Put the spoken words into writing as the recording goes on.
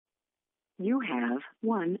You have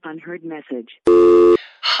one unheard message.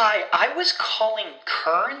 Hi, I was calling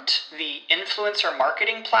Current, the influencer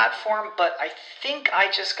marketing platform, but I think I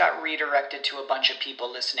just got redirected to a bunch of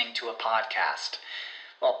people listening to a podcast.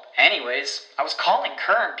 Well, anyways, I was calling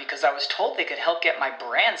Current because I was told they could help get my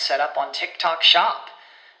brand set up on TikTok Shop,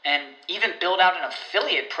 and even build out an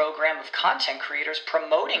affiliate program of content creators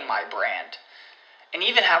promoting my brand, and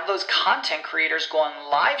even have those content creators go on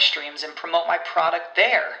live streams and promote my product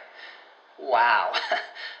there. Wow,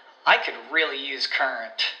 I could really use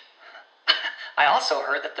Current. I also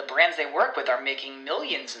heard that the brands they work with are making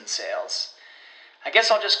millions in sales. I guess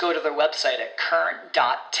I'll just go to their website at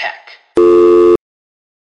current.tech.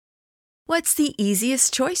 What's the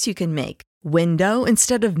easiest choice you can make? Window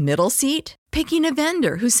instead of middle seat? Picking a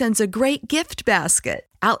vendor who sends a great gift basket?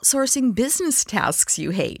 Outsourcing business tasks you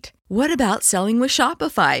hate? What about selling with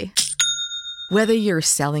Shopify? Whether you're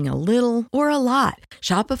selling a little or a lot,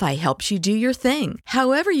 Shopify helps you do your thing,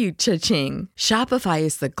 however you cha-ching. Shopify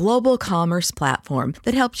is the global commerce platform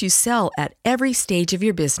that helps you sell at every stage of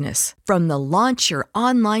your business. From the launch your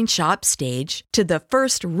online shop stage to the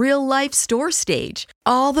first real-life store stage,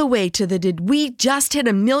 all the way to the did we just hit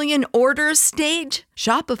a million orders stage.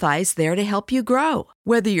 Shopify's there to help you grow.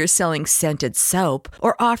 Whether you're selling scented soap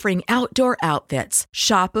or offering outdoor outfits,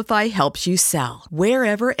 Shopify helps you sell.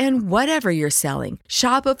 Wherever and whatever you're selling,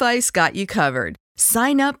 Shopify's got you covered.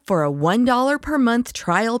 Sign up for a $1 per month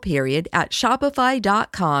trial period at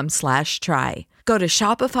shopify.com/try. Go to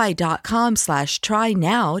shopify.com/try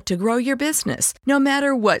now to grow your business, no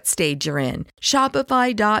matter what stage you're in.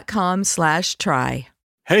 Shopify.com/try.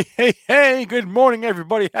 Hey, good morning,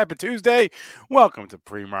 everybody. Happy Tuesday. Welcome to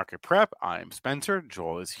Pre-Market Prep. I'm Spencer.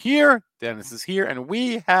 Joel is here. Dennis is here. And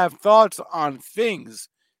we have thoughts on things.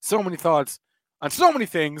 So many thoughts on so many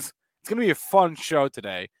things. It's going to be a fun show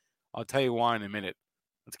today. I'll tell you why in a minute.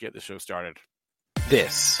 Let's get the show started.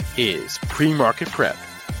 This is Pre-Market Prep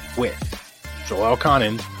with Joel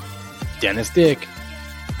Elconin, Dennis Dick,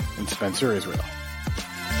 and Spencer Israel.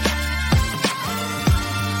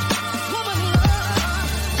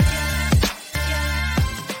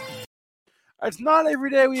 It's not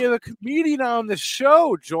every day we have a comedian on the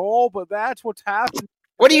show, Joel, but that's what's happening.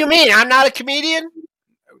 What do you mean? I'm not a comedian?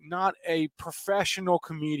 Not a professional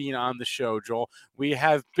comedian on the show, Joel. We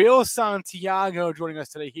have Bill Santiago joining us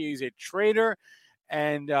today. He's a trader,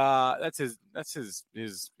 and that's his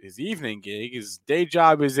evening gig. His day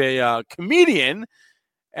job is a comedian,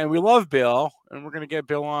 and we love Bill, and we're going to get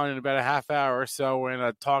Bill on in about a half hour or so. We're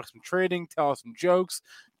going to talk some trading, tell some jokes,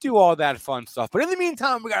 do all that fun stuff. But in the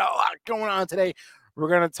meantime, we got a lot going on today. We're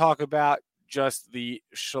going to talk about just the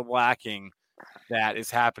shellacking that is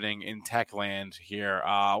happening in tech land here.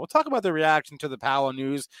 We'll talk about the reaction to the Powell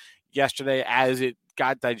news yesterday as it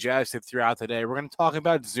got digested throughout the day. We're going to talk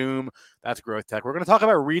about Zoom. That's growth tech. We're going to talk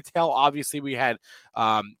about retail. Obviously, we had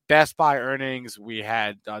Best Buy earnings. We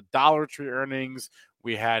had Dollar Tree earnings.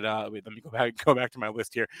 We had, let me go back to my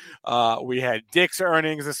list here. We had Dick's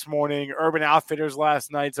earnings this morning, Urban Outfitters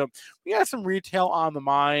last night. So we got some retail on the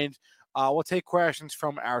mind. We'll take questions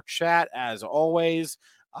from our chat as always.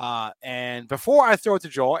 And before I throw it to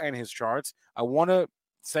Joel and his charts, I want to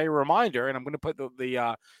say a reminder, and I'm going to put the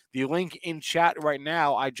link in chat right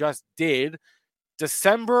now. I just did.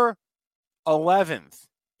 December 11th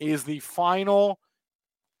is the final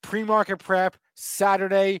pre-market prep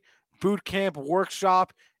Saturday boot camp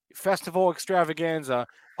workshop festival extravaganza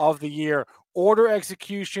of the year. Order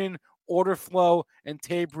execution, order flow, and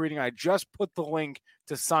tape reading. I just put the link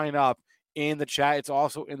to sign up in the chat. It's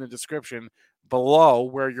also in the description below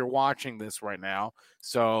where you're watching this right now.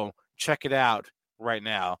 So check it out right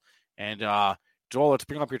now. And Joel, let's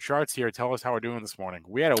bring up your charts here. Tell us how we're doing this morning.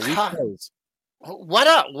 We had a week close. What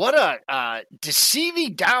a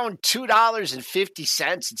deceiving down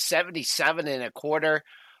 $2.50 and 77 and a quarter.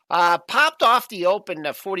 Popped off the open to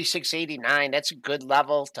 46.89. That's a good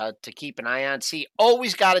level to keep an eye on. See,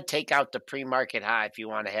 always got to take out the pre-market high if you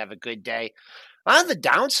want to have a good day. On the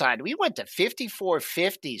downside, we went to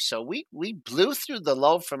 54.50, so we blew through the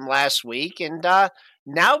low from last week, and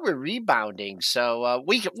now we're rebounding. So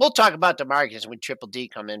we'll talk about the markets when Triple D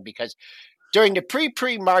come in, because during the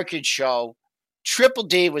pre-market show, Triple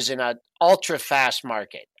D was in an ultra-fast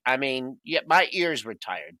market. I mean, yeah, my ears were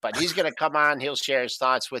tired, but he's going to come on. He'll share his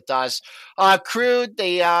thoughts with us. Crude,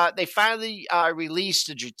 they finally released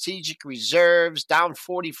the strategic reserves, down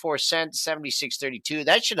 44 cents, 76.32.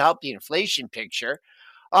 That should help the inflation picture.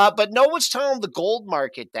 But no one's telling the gold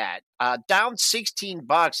market that. Down $16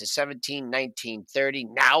 at 17.19.30,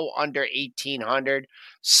 now under 1,800.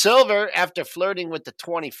 Silver, after flirting with the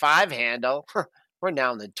 25 handle, We're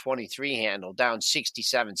now in the 23 handle, down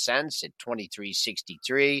 67 cents at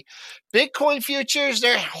 23.63. Bitcoin futures,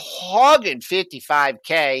 they're hogging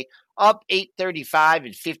 55K, up 835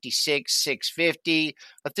 and 56,650.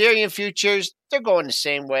 Ethereum futures, they're going the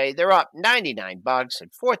same way. They're up $99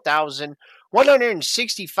 at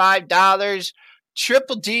 $4,165.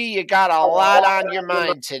 Triple D, you got a lot on your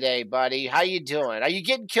mind today, buddy. How you doing? Are you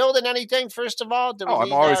getting killed in anything, first of all?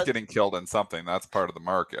 I'm always getting killed in something. That's part of the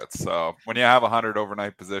market. So when you have 100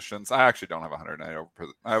 overnight positions, I actually don't have 100 overnight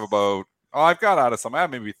positions. I have about, I've got out of some. I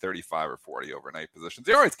have maybe 35 or 40 overnight positions.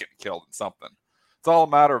 You're always getting killed in something. It's all a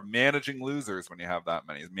matter of managing losers when you have that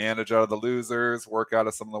many. Manage out of the losers, work out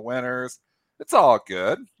of some of the winners. It's all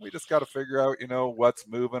good. We just got to figure out, what's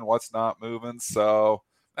moving, what's not moving. So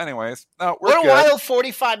anyways, no, we're what a good. wild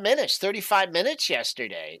 35 minutes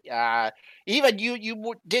yesterday. Even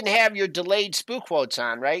you didn't have your delayed spook quotes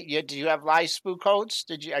on, right? Did you have live spook quotes?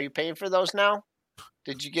 Are you paying for those now?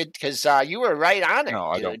 Did you get, because you were right on it? No,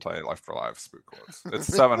 I don't play live spook quotes. It's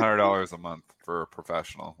 $700 a month for a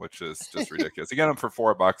professional, which is just ridiculous. You get them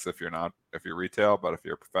for $4 if you're retail, but if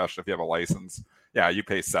you're a professional, if you have a license, yeah, you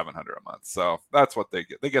pay $700 a month. So that's what they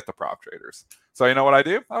get. They get the prop traders. So you know what I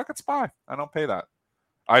do? I look at SPY. I don't pay that.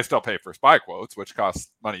 I still pay for SPY quotes, which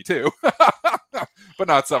costs money too, but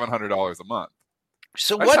not $700 a month.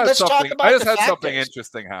 So let's talk about. I just had something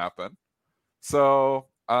interesting happen. So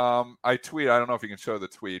I tweet. I don't know if you can show the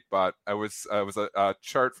tweet, but it was a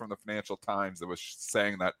chart from the Financial Times that was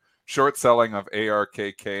saying that short selling of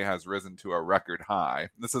ARKK has risen to a record high.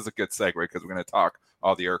 This is a good segue because we're going to talk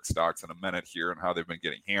all the ERK stocks in a minute here and how they've been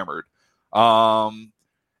getting hammered.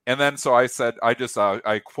 And then so I said, I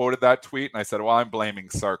quoted that tweet and I said, well, I'm blaming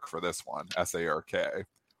SARK for this one, SARK,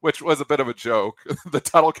 which was a bit of a joke. The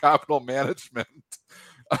Tuttle Capital Management,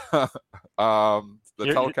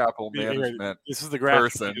 Management this is the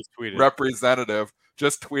person, representative,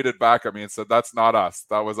 just tweeted back at me and said, that's not us.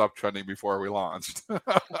 That was uptrending before we launched.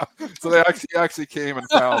 So they actually came and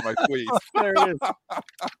found my tweet. There it is.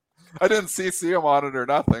 I didn't CC him on it or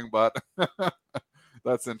nothing, but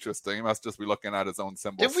that's interesting. He must just be looking at his own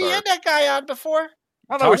symbol. Did we have that guy on before?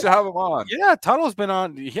 I don't know. We should have him on. Yeah, Tuttle's been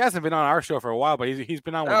on. He hasn't been on our show for a while, but he's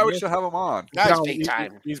been on. Yeah, we should have him on. That's big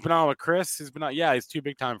time. He's been on with Chris. He's been on. Yeah, he's too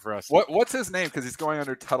big time for us. What's his name? Because he's going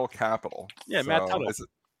under Tuttle Capital. Yeah, so, Matt Tuttle. Is it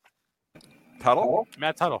Tuttle?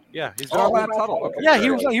 Matt Tuttle. Yeah, he's been on Matt Tuttle. Okay, yeah, we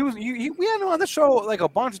had him on the show like a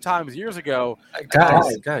bunch of times years ago.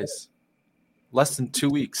 Guys. Less than 2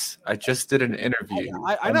 weeks. I just did an interview.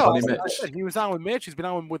 I know. He was on with Mitch. He's been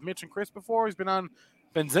on with Mitch and Chris before. He's been on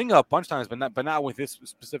Benzinga a bunch of times, but not with this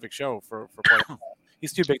specific show for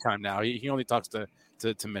he's too big time now. He only talks to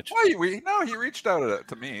Mitch. Well, he reached out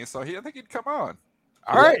to me, so I think he'd come on.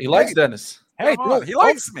 All right, he likes Dennis. Hey, he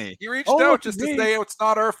likes me. He reached out just to say it's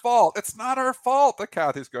not our fault. It's not our fault that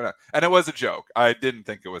Kathy's going to. And it was a joke. I didn't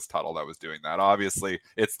think it was Tuttle that was doing that. Obviously,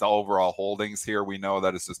 it's the overall holdings here. We know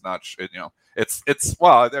that it's just not,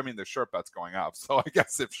 well, I mean, there's short bets going up. So I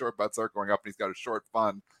guess if short bets are going up and he's got a short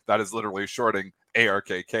fund that is literally shorting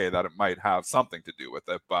ARKK, that it might have something to do with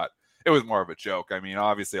it. But it was more of a joke. I mean,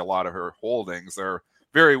 obviously, a lot of her holdings are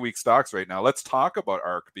very weak stocks right now. Let's talk about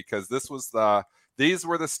ARK because these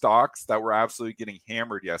were the stocks that were absolutely getting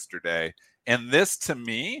hammered yesterday. And this, to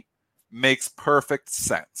me, makes perfect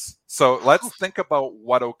sense. So let's think about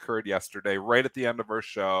what occurred yesterday. Right at the end of our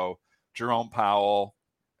show, Jerome Powell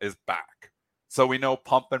is back. So we know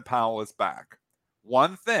Pumpin' Powell is back.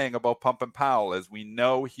 One thing about Pumpin' Powell is we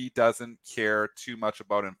know he doesn't care too much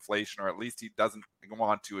about inflation, or at least he doesn't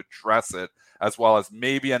want to address it as well as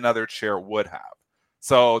maybe another chair would have.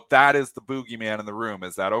 So that is the boogeyman in the room.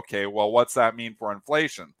 Is that okay? Well, what's that mean for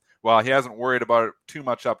inflation? Well, he hasn't worried about it too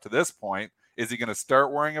much up to this point. Is he going to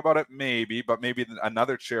start worrying about it? Maybe, but maybe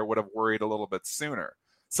another chair would have worried a little bit sooner.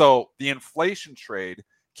 So the inflation trade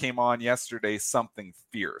came on yesterday, something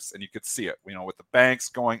fierce, and you could see it. With the banks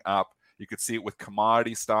going up, you could see it with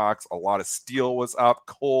commodity stocks. A lot of steel was up,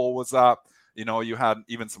 coal was up. You had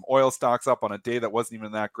even some oil stocks up on a day that wasn't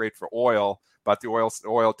even that great for oil, but the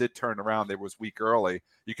oil did turn around. They was weak early.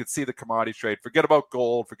 You could see the commodity trade. Forget about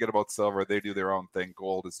gold, forget about silver. They do their own thing.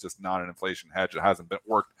 Gold is just not an inflation hedge. It hasn't been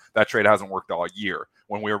worked. That trade hasn't worked all year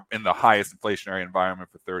when we were in the highest inflationary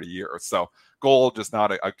environment for 30 years. So gold just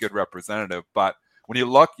not a good representative. But when you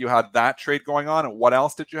look, you had that trade going on. And what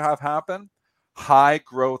else did you have happen? High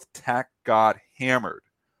growth tech got hammered.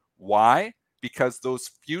 Why? Because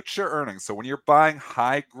those future earnings. So when you're buying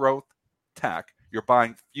high growth tech, you're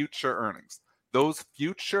buying future earnings. Those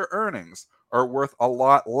future earnings are worth a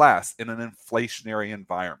lot less in an inflationary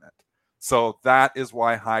environment. So that is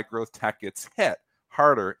why high growth tech gets hit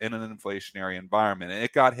harder in an inflationary environment. And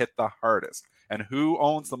it got hit the hardest. And who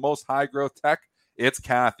owns the most high growth tech? It's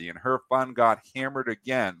Kathy, and her fund got hammered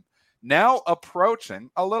again. Now approaching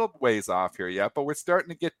a little ways off here yet, but we're starting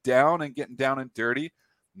to get down and getting down and dirty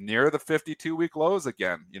near the 52-week lows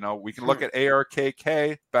again. You know, we can look at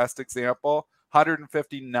ARKK, best example,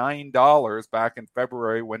 $159 back in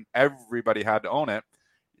February when everybody had to own it.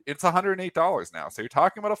 It's $108 now. So you're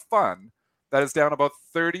talking about a fund that is down about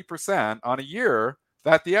 30% on a year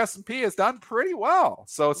that the S&P has done pretty well.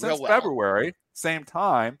 So since February, same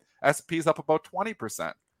time, S&P is up about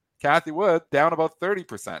 20%. Kathy Wood down about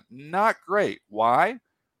 30%. Not great. Why?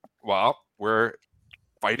 Well, we're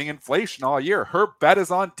fighting inflation all year. Her bet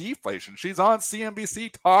is on deflation. She's on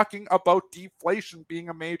CNBC talking about deflation being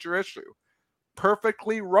a major issue.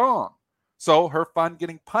 Perfectly wrong. So her fund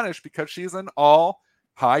getting punished because she's in all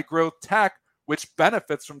high growth tech, which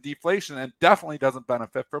benefits from deflation and definitely doesn't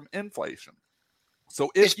benefit from inflation.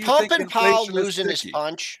 So if is Pump and Powell losing his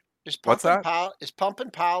punch? What's that? Is Pump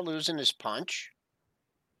and Powell losing his punch?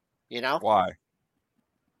 You know? Why?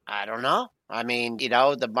 I don't know. I mean, you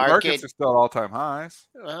know, the markets are still at all-time highs.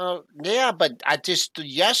 Yeah, but I just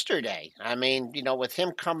yesterday, I mean, you know, with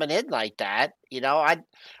him coming in like that, you know,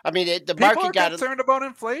 the market got concerned about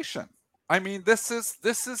inflation. I mean, this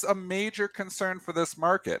is a major concern for this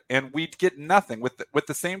market, and we get nothing with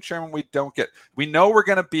the same chairman. We know we're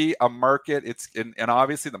going to be a market. And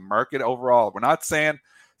obviously the market overall. We're not saying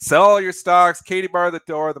sell all your stocks, Katie bar the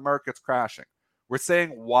door, the market's crashing. We're saying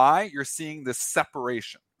why you're seeing this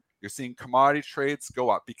separation. You're seeing commodity trades go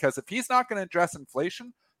up because if he's not going to address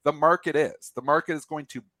inflation, the market is. The market is going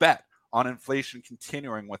to bet on inflation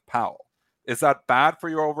continuing with Powell. Is that bad for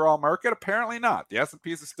your overall market? Apparently not. The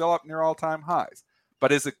S&Ps are still up near all-time highs.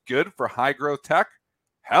 But is it good for high-growth tech?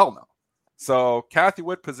 Hell no. So Kathy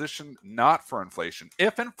Wood positioned not for inflation.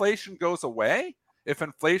 If inflation goes away, if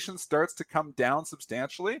inflation starts to come down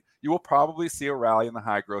substantially, you will probably see a rally in the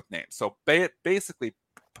high-growth names. So basically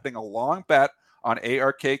putting a long bet on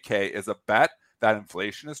ARKK is a bet that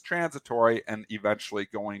inflation is transitory and eventually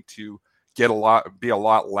going to be a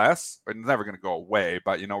lot less. It's never going to go away,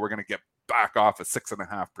 but you know, we're going to get back off at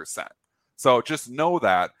 6.5%. So just know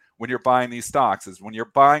that when you're buying these stocks is when you're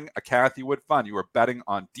buying a Kathy Wood fund, you are betting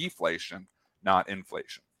on deflation, not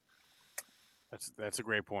inflation. That's a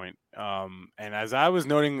great point. And as I was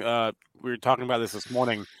noting, we were talking about this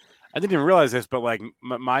morning. I didn't even realize this, but like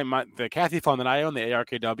the Kathy fund that I own, the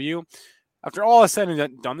ARKW, after all is said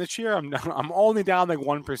and done this year, I'm only down like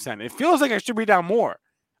 1%. It feels like I should be down more.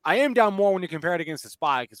 I am down more when you compare it against the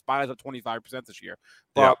SPY, because SPY is up 25% this year.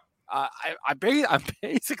 But I'm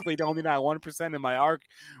basically only down 1% in my ARK,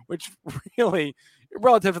 which really,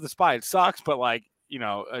 relative to the SPY, it sucks. But like, you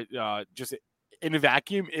know, just in a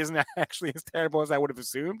vacuum, isn't actually as terrible as I would have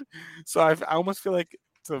assumed. So I almost feel like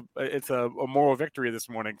it's a moral victory this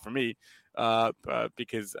morning for me,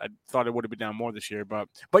 because I thought it would have been down more this year. But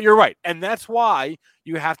you're right, and that's why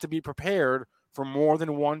you have to be prepared for more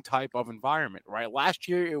than one type of environment, right? Last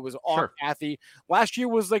year it was all Kathy. Last year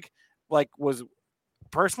was was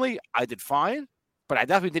personally I did fine, but I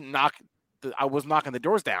definitely didn't I was knocking the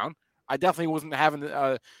doors down. I definitely wasn't having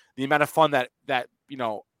the amount of fun that you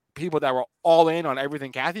know, people that were all in on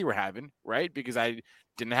everything Kathy were having, right? Because I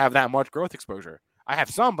didn't have that much growth exposure. I have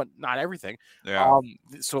some, but not everything. Yeah.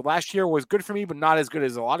 So last year was good for me, but not as good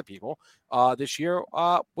as a lot of people. This year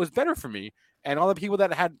was better for me. And all the people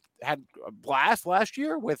that had a blast last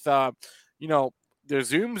year with, you know, their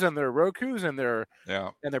Zooms and their Rokus and their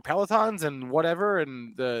Pelotons and whatever,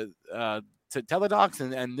 and the Teledocs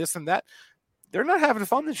and this and that, they're not having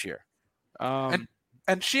fun this year. And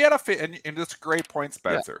she had and it's a great point,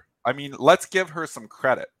 Spencer. Yeah. I mean, let's give her some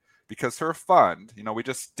credit. Because her fund, you know, we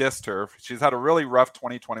just dissed her. She's had a really rough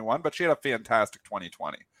 2021, but she had a fantastic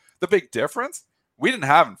 2020. The big difference, we didn't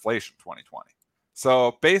have inflation 2020.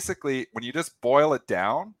 So basically, when you just boil it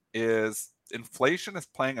down, is inflation is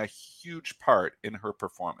playing a huge part in her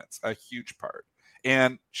performance, a huge part.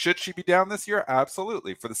 And should she be down this year?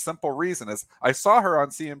 Absolutely. For the simple reason is I saw her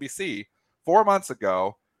on CNBC 4 months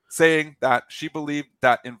ago saying that she believed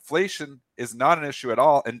that inflation is not an issue at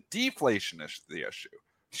all and deflation is the issue.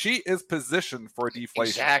 She is positioned for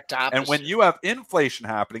deflation. Exact opposite. And when you have inflation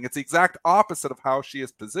happening, it's the exact opposite of how she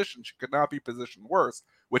is positioned. She could not be positioned worse,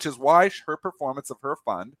 which is why her performance of her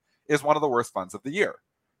fund is one of the worst funds of the year.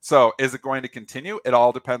 So is it going to continue? It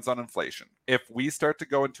all depends on inflation. If we start to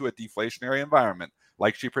go into a deflationary environment,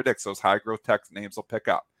 like she predicts, those high growth tech names will pick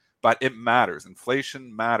up. But it matters.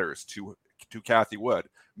 Inflation matters to Kathy Wood,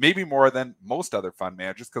 maybe more than most other fund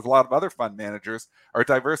managers, because a lot of other fund managers are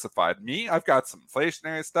diversified. Me, I've got some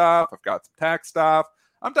inflationary stuff. I've got some tech stuff.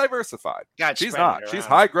 I'm diversified. She's not. She's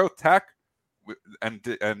high growth tech,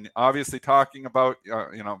 and obviously talking about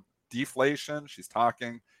deflation. She's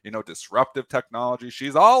talking disruptive technology.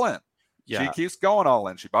 She's all in. Yeah. She keeps going all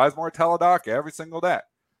in. She buys more Teladoc every single day.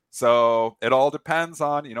 So it all depends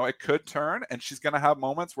on, it could turn, and she's going to have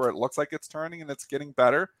moments where it looks like it's turning and it's getting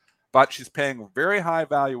better, but she's paying very high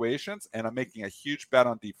valuations, and I'm making a huge bet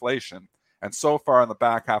on deflation. And so far in the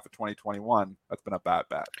back half of 2021, that's been a bad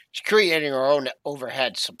bet. She's creating her own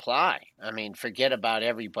overhead supply. I mean, forget about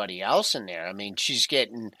everybody else in there. I mean, she's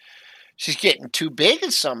getting too big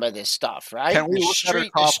in some of this stuff, right? Can we look at her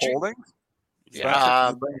top holdings?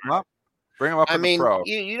 Yeah. Bring them up. Bring them up. I mean, the pro.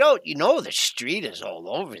 The street is all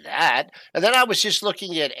over that. And then I was just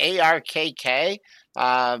looking at ARKK.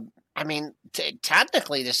 I mean,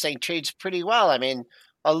 technically, this thing trades pretty well. I mean,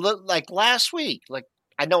 like last week, like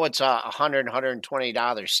I know it's a $100,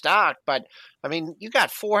 $120 stock, but I mean, you got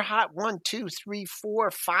 4 hot, 1, 2, 3, 4,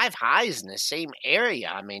 5 highs in the same area.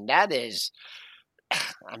 I mean, that is,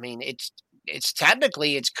 I mean, it's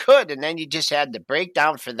technically it's good, and then you just had the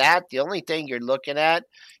breakdown for that. The only thing you're looking at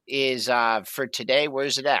is for today.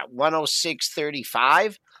 Where's it at?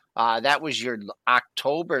 106.35. That was your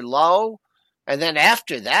October low, and then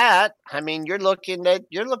after that, I mean, you're looking at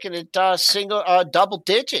double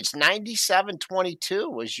digits.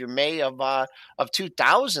 97.22 was your May of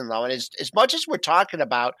 2000 low, and as much as we're talking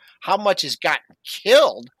about how much has gotten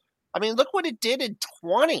killed, I mean, look what it did in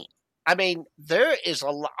 20. I mean, there is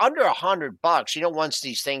under $100. Once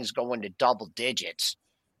these things go into double digits,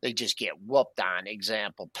 they just get whooped on.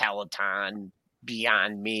 Example, Peloton,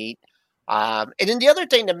 Beyond Meat. And then the other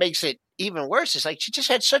thing that makes it even worse is like she just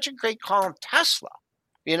had such a great call on Tesla,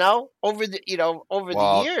 over the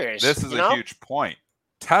years. This is a huge point.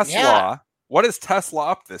 Tesla, what is Tesla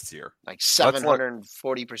up this year? Like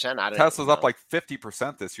 740%. Tesla's up like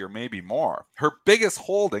 50% this year, maybe more. Her biggest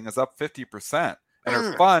holding is up 50%. And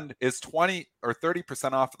her fund is 20 or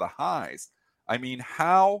 30% off of the highs. I mean,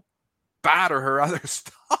 how bad are her other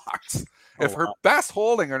stocks? If her best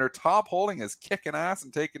holding and her top holding is kicking ass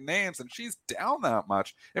and taking names, and she's down that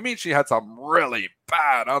much, it means she had some really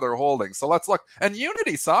bad other holdings. So let's look. And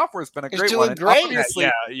Unity Software has been a great one. Great. Obviously,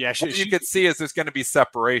 yeah. What you could see is there's going to be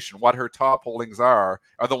separation. What her top holdings are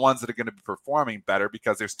the ones that are going to be performing better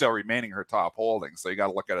because they're still remaining her top holdings. So you got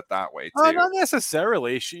to look at it that way too. Not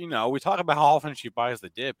necessarily. She, we talk about how often she buys the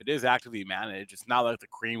dip. It is actively managed. It's not like the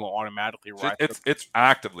cream will automatically rise. It's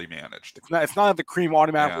actively managed. It's not like the cream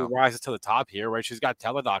automatically rises to the top here, right? She's got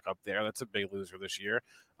Teladoc up there. That's a big loser this year.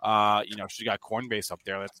 She's got Coinbase up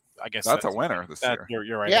there. That's a winner this year.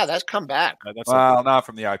 You're right. Yeah, that's come back. Not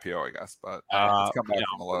from the IPO, I guess, but it's come back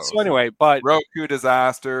from the lows. So anyway, but Roku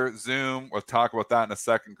disaster, Zoom. We'll talk about that in a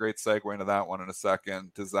second. Great segue into that one in a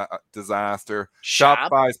second. Disaster.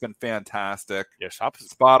 Shopify's been fantastic. Yeah,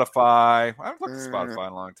 Spotify. I haven't looked at Spotify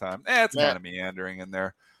in a long time. It's kind of meandering in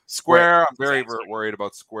there. Square, I'm very worried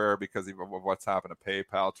about Square because of what's happened to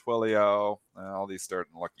PayPal, Twilio, all these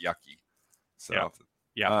starting to look yucky. So,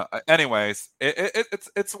 anyways,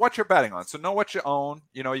 it's what you're betting on. So know what you own.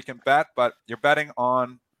 You can bet, but you're betting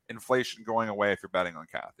on inflation going away if you're betting on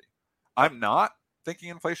Kathy. I'm not thinking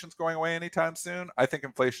inflation's going away anytime soon. I think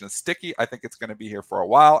inflation is sticky. I think it's going to be here for a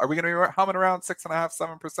while. Are we going to be humming around 6.5%,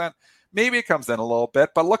 7%? Maybe it comes in a little bit,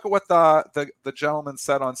 but look at what the gentleman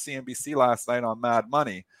said on CNBC last night on Mad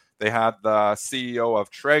Money. They had the CEO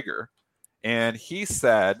of Traeger, and he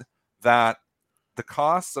said that the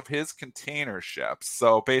costs of his container ships,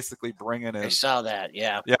 so basically bringing his... I saw that,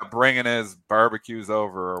 yeah, bringing his barbecues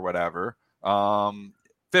over or whatever,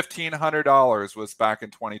 $1,500 was back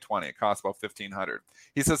in 2020. It cost about $1,500.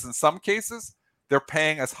 He says in some cases, they're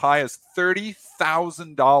paying as high as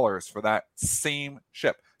 $30,000 for that same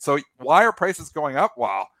ship. So why are prices going up?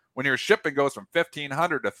 Well, when your shipping goes from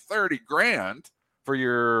 $1,500 to $30,000 for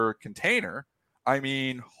your container, I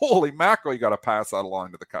mean, holy mackerel, you got to pass that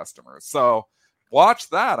along to the customers. So watch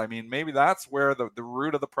that. I mean, maybe that's where the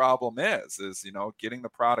root of the problem is getting the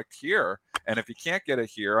product here. And if you can't get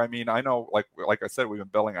it here, I mean, I know, like I said, we've been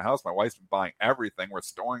building a house. My wife's been buying everything. We're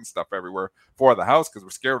storing stuff everywhere for the house because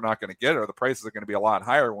we're scared we're not going to get it, or the prices are going to be a lot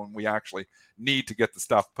higher when we actually need to get the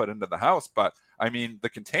stuff put into the house. But I mean, the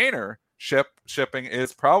container shipping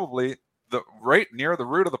is probably right near the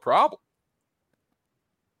root of the problem.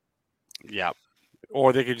 Yeah.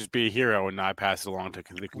 Or they could just be a hero and not pass it along to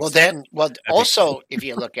the also, if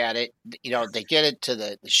you look at it, they get it to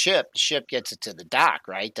the ship gets it to the dock,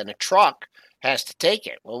 right? Then a truck has to take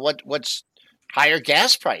it. Well, what's higher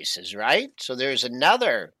gas prices, right? So there's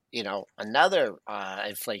another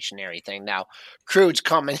inflationary thing. Now, crude's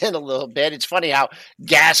coming in a little bit. It's funny how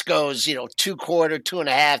gas goes, $2.25,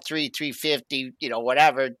 $3, $3.50,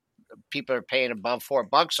 whatever. People are paying above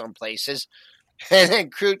 $4 on places. and then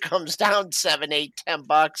crude comes down $7, $8,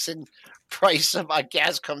 $10, and price of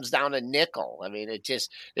gas comes down a nickel. I mean,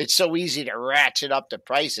 it's so easy to ratchet up the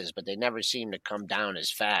prices, but they never seem to come down as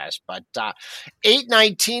fast. But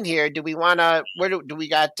 8:19 here. Do we want to? Where do we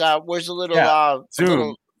got? Where's a little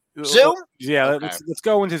Zoom? Zoom? Yeah, Okay. let's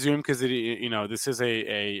go into Zoom because this is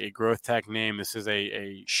a growth tech name. This is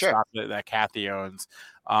a Sure. stock that Kathy owns.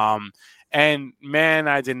 And man,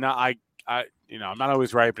 I did not. I'm not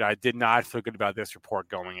always right, but I did not feel good about this report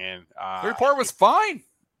going in. The report was fine.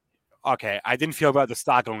 Okay, I didn't feel about the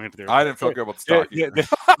stock going into there. I didn't feel good about the stock either.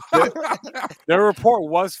 The report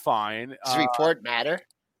was fine. Does the report matter?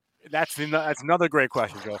 That's another great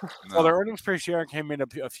question, Joe. No. Well, their earnings per share came in a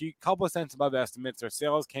couple of cents above estimates. Their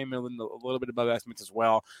sales came in a little bit above estimates as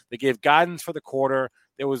well. They gave guidance for the quarter.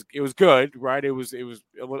 It was good, right? It was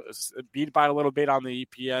beat by a little bit on the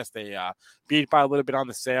EPS. They beat by a little bit on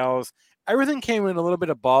the sales. Everything came in a little bit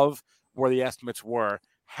above where the estimates were.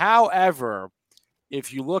 However,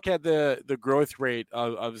 if you look at the growth rate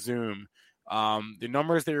of Zoom, the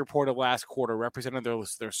numbers they reported last quarter represented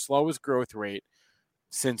their slowest growth rate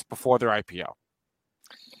since before their IPO.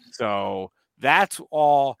 So that's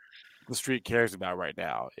all the street cares about right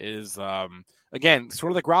now is, again,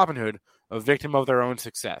 sort of like Robinhood, a victim of their own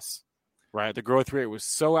success, right? The growth rate was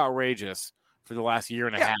so outrageous for the last year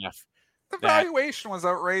and a half. The valuation was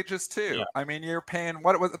outrageous too. Yeah. I mean, you're paying,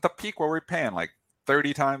 what was at the peak, what were we paying? Like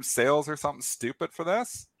 30 times sales or something stupid for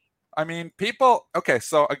this? I mean, okay,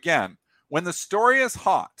 so again, when the story is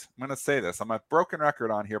hot, I'm going to say this. I'm a broken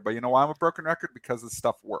record on here, but you know why I'm a broken record? Because this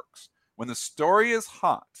stuff works. When the story is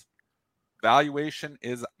hot, valuation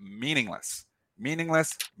is meaningless.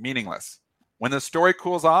 Meaningless. When the story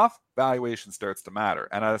cools off, valuation starts to matter.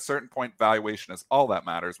 And at a certain point, valuation is all that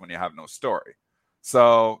matters when you have no story.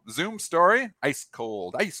 So Zoom story, ice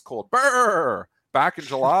cold, brr. Back in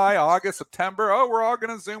July, August, September, we're all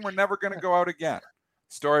going to Zoom. We're never going to go out again.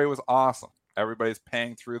 Story was awesome. Everybody's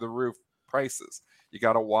paying through the roof prices. You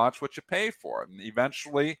got to watch what you pay for. And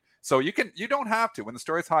eventually, so you don't have to. When the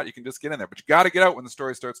story's hot, you can just get in there. But you got to get out when the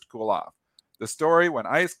story starts to cool off. The story went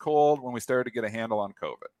ice cold when we started to get a handle on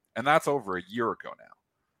COVID. And that's over a year ago now.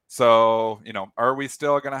 So, are we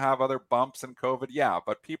still going to have other bumps in COVID? Yeah,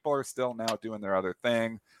 but people are still now doing their other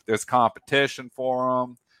thing. There's competition for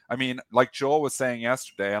them. I mean, like Joel was saying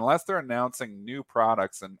yesterday, unless they're announcing new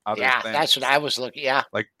products and other things. Yeah, that's what I was looking. Yeah,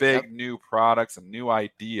 like big new products and new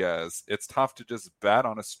ideas. It's tough to just bet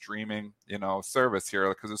on a streaming, service here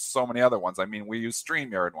because there's so many other ones. I mean, we use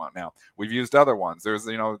StreamYard one now. We've used other ones. There's,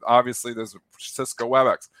 obviously there's Cisco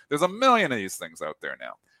WebEx. There's a million of these things out there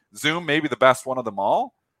now. Zoom may be the best one of them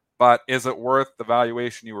all. But is it worth the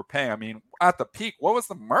valuation you were paying? I mean, at the peak, what was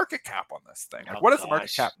the market cap on this thing? Like, what is the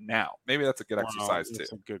market cap now? Maybe that's a good exercise too.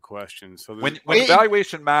 That's a good question. So when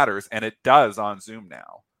valuation matters, and it does on Zoom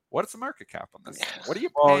now, what is the market cap on this thing? What are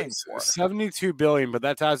you paying for? $72 billion, but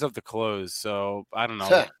that's as of the close. So I don't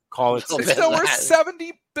know. Call it. It's still worth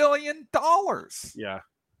 $70 billion. Yeah,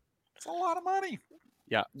 it's a lot of money.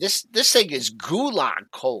 Yeah, this thing is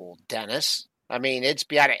gulag cold, Dennis. I mean, it's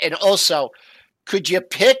beyond it. And also, could you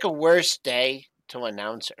pick a worse day to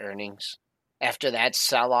announce earnings after that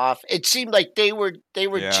sell-off? It seemed like they were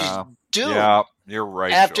just doomed. Yeah, you're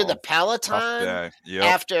right. After Joel. the Peloton,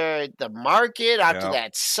 after the market, after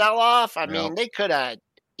that sell-off. I mean, they could have,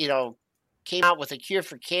 came out with a cure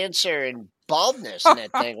for cancer and baldness in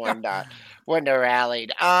that thing when they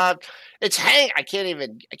rallied. It's I can't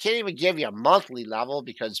even give you a monthly level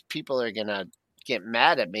because people are gonna get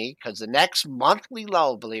mad at me because the next monthly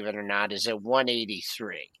low, believe it or not, is at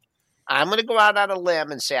 183. I'm going to go out on a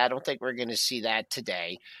limb and say I don't think we're going to see that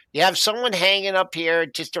today. You have someone hanging up here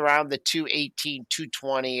just around the 218,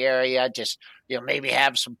 220 area, just maybe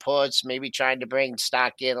have some puts, maybe trying to bring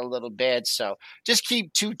stock in a little bit. So just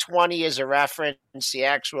keep 220 as a reference. The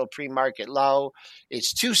actual pre-market low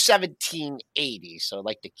is 217.80. So I'd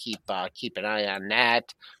like to keep an eye on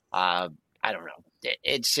that. I don't know.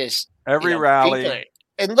 It's just every rally,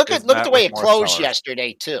 and look at the way it closed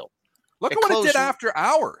yesterday too. Look at what it did after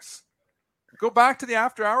hours. Go back to the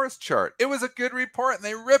after hours chart. It was a good report, and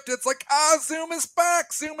they ripped it. It's like, Zoom is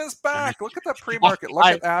back. Zoom is back. Look at the pre-market. Look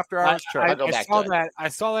at the after hours chart. I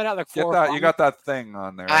saw that at like 4 o'clock. You got that thing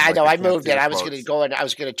on there. I know. I moved it. I was going to go and I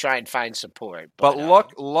was going to try and find support. But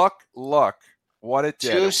look what it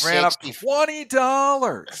did. It ran up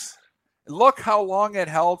 $20. Look how long it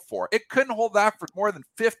held for. It couldn't hold that for more than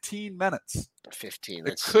 15 minutes.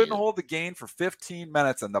 It couldn't hold the gain for 15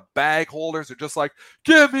 minutes, and the bag holders are just like,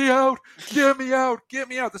 get me out.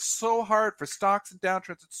 It's so hard for stocks and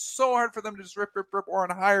downtrends. It's so hard for them to just rip or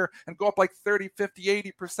on higher and go up like 30,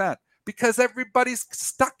 50, 80% because everybody's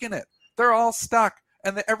stuck in it. They're all stuck.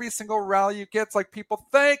 And every single rally you get, it's like people,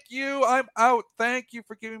 thank you, I'm out. Thank you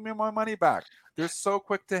for giving me my money back. They're so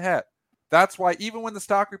quick to hit. That's why even when the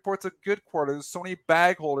stock reports a good quarter, there's so many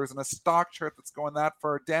bag holders in a stock chart that's going that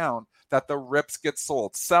far down that the rips get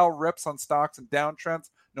sold. Sell rips on stocks and downtrends.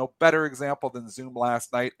 No better example than Zoom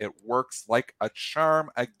last night. It works like a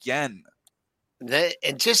charm again.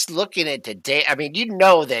 And just looking at the day, I mean,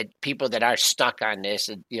 that people that are stuck on this,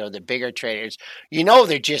 and the bigger traders, they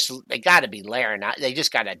got to be layering out. They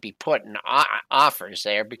just got to be putting offers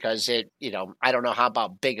there because I don't know how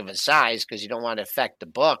about big of a size because you don't want to affect the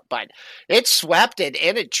book, but it swept it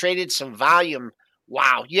and it traded some volume.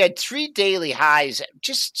 Wow, you had 3 daily highs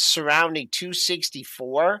just surrounding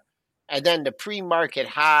 264, and then the pre-market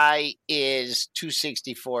high is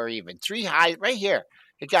 264 even. 3 highs right here.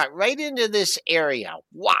 It got right into this area.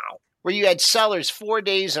 Wow. Where you had sellers 4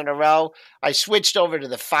 days in a row. I switched over to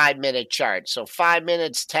the 5-minute chart. So 5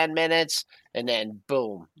 minutes, 10 minutes, and then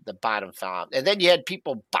boom, the bottom fell out. And then you had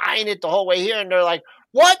people buying it the whole way here, and they're like,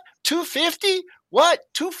 what? 250? What?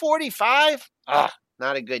 245?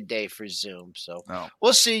 Not a good day for Zoom. So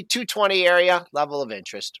We'll see. 220 area, level of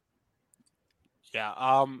interest.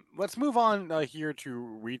 Yeah. Let's move on here to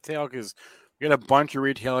retail because we got a bunch of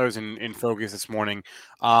retailers in focus this morning.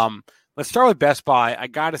 Let's start with Best Buy. I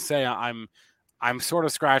got to say, I'm sort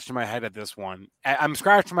of scratching my head at this one. I'm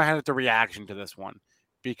scratching my head at the reaction to this one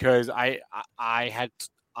because I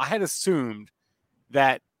had assumed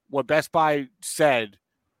that what Best Buy said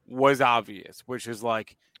was obvious, which is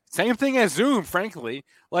like same thing as Zoom. Frankly,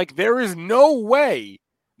 like there is no way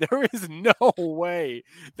that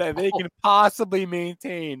they can possibly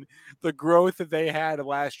maintain the growth that they had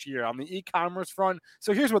last year on the e-commerce front.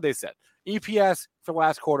 So here's what they said. EPS for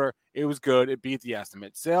last quarter, it was good. It beat the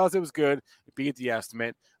estimate. Sales, it was good. It beat the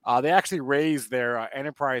estimate. They actually raised their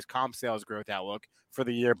enterprise comp sales growth outlook for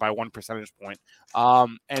the year by 1 percentage point.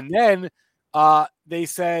 And then they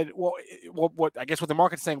said, what I guess what the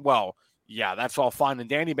market's saying, well, yeah, that's all fine and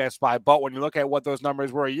dandy, Best Buy. But when you look at what those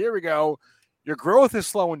numbers were a year ago, your growth is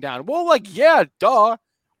slowing down. Well, yeah, duh.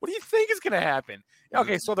 What do you think is going to happen?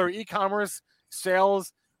 Okay, so their e-commerce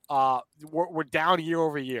sales were down year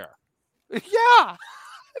over year. Yeah. I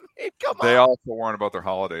mean, come on. They also warned about their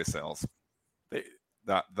holiday sales.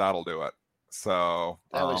 That'll do it. So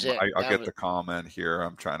I'll get the comment here.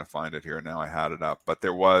 I'm trying to find it here now. I had it up, but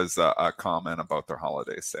there was a comment about their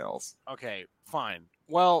holiday sales. Okay, fine.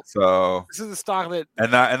 Well, so this is a stock that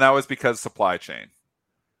that was because supply chain.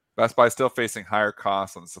 Best Buy is still facing higher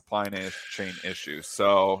costs on the supply chain issues.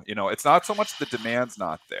 So, it's not so much the demand's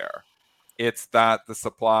not there. It's that the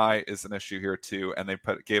supply is an issue here too. And they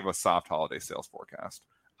gave a soft holiday sales forecast.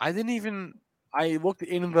 I looked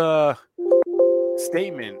in the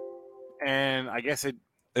statement and I guess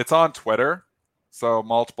it's on Twitter. So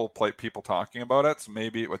multiple people talking about it. So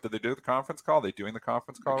maybe, what did they do? The conference call? Are they doing the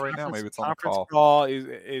conference call right now? Maybe it's on the call. Conference call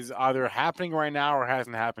is either happening right now or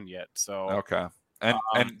hasn't happened yet. So, okay.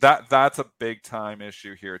 And that's a big time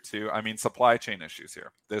issue here too. I mean, supply chain issues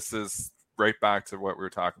here. This is right back to what we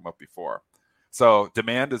were talking about before. So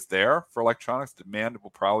demand is there for electronics. Demand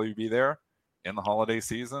will probably be there in the holiday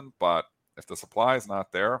season, but if the supply is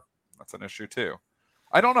not there, that's an issue too.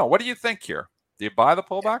 I don't know. What do you think here? Do you buy the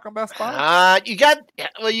pullback on Best Buy? You got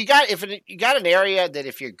an area that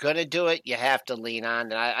if you're going to do it, you have to lean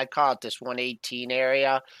on. And I call it this 118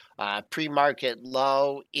 area. Pre-market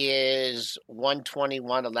low is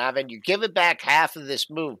 121.11. You give it back half of this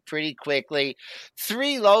move pretty quickly.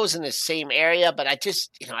 3 lows in the same area, but I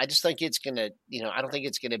just think it's going to, I don't think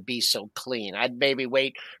it's going to be so clean. I'd maybe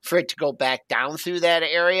wait for it to go back down through that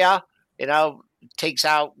area, takes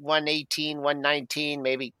out 118, 119,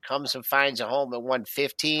 maybe comes and finds a home at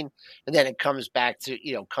 115, and then it comes back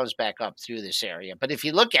up through this area. But if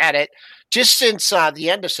you look at it, just since the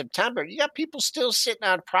end of September, you got people still sitting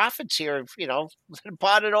on profits here,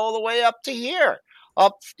 bought it all the way up to here,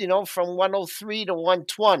 up, from 103 to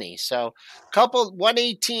 120. So couple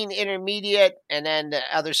 118 intermediate, and then the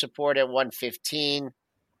other support at 115.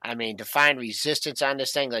 I mean, to find resistance on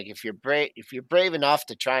this thing, like if you're brave enough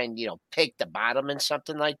to try and, pick the bottom in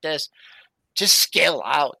something like this, just scale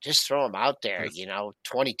out, just throw them out there,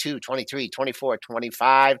 22, 23, 24,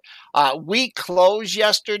 25. We closed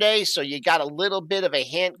yesterday, so you got a little bit of a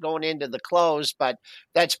hint going into the close, but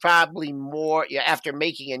that's probably more after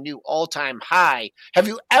making a new all-time high. Have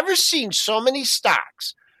you ever seen so many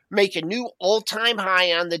stocks make a new all-time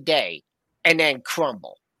high on the day and then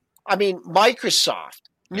crumble? I mean, Microsoft.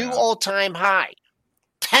 New all-time high,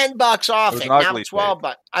 $10 off it, now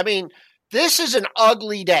 $12. I mean, this is an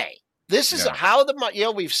ugly day. This is how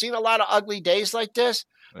we've seen a lot of ugly days like this,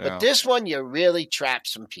 but this one, you really trap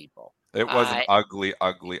some people. It was an ugly,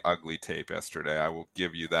 ugly, ugly tape yesterday. I will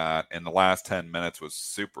give you that. And the last 10 minutes was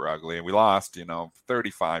super ugly. And we lost,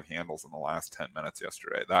 35 handles in the last 10 minutes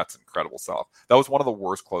yesterday. That's incredible sell. That was one of the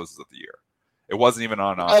worst closes of the year. It wasn't even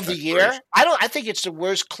on of the year. I think it's the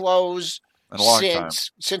worst close in a long time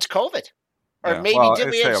since COVID. Or yeah. maybe well,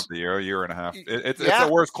 it's say of the year and a half. It's the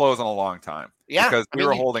worst close in a long time. Yeah, because we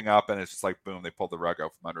were holding up, and it's just like boom, they pulled the rug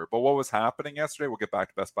out from under it. But what was happening yesterday? We'll get back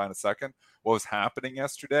to Best Buy in a second. What was happening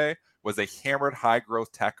yesterday was they hammered high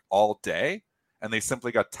growth tech all day, and they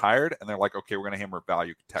simply got tired, and they're like, okay, we're going to hammer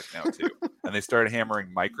value tech now too, and they started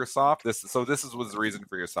hammering Microsoft. This was the reason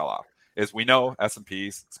for your sell off. Is we know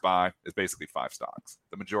S&P SPY is basically 5 stocks.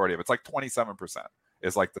 The majority of it's like 27%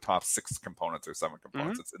 is like the top 6 components or 7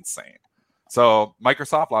 components. It's insane. So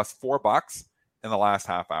Microsoft lost $4 in the last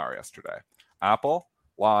half hour yesterday. Apple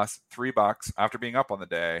lost $3 after being up on the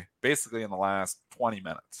day, basically in the last 20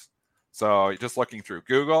 minutes. So just looking through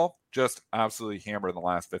Google, just absolutely hammered in the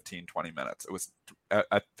last 15, 20 minutes. It was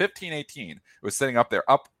at 15.18. It was sitting up there,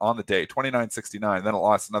 up on the day, 29.69. Then it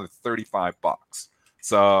lost another $35.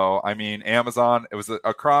 So, I mean, Amazon, it was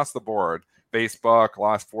across the board. Facebook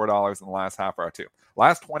lost $4 in the last half hour too.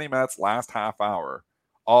 Last 20 minutes, last half hour,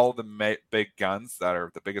 all the big guns that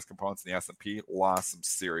are the biggest components in the S&P lost some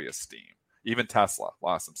serious steam. Even Tesla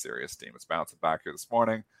lost some serious steam. It's bouncing back here this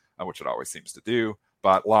morning, which it always seems to do,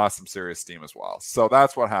 but lost some serious steam as well. So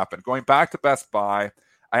that's what happened. Going back to Best Buy,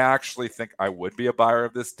 I actually think I would be a buyer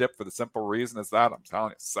of this dip for the simple reason is that I'm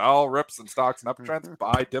telling you, sell rips and stocks and uptrends,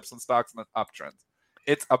 buy dips and stocks and uptrends.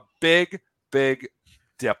 It's a big, big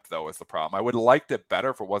dip, though, is the problem. I would have liked it better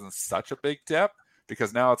if it wasn't such a big dip,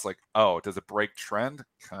 because now it's like, oh, does it break trend?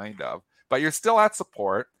 Kind of. But you're still at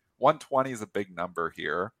support. 120 is a big number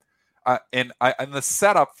here. And the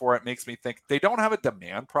setup for it makes me think they don't have a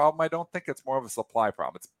demand problem. I don't think it's more of a supply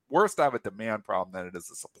problem. It's worse to have a demand problem than it is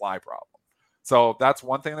a supply problem. So that's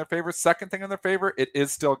one thing in their favor. Second thing in their favor, it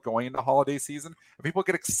is still going into holiday season. And people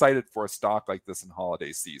get excited for a stock like this in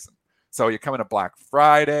holiday season. So you come into Black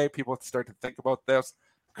Friday, people start to think about this.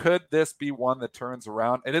 Could this be one that turns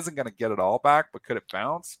around? It isn't going to get it all back, but could it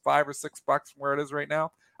bounce $5 or $6 from where it is right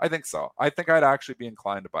now? I think so. I think I'd actually be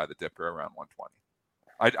inclined to buy the dip here around 120.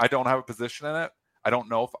 I don't have a position in it. I don't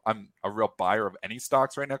know if I'm a real buyer of any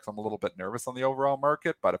stocks right now because I'm a little bit nervous on the overall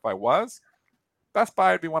market. But if I was, Best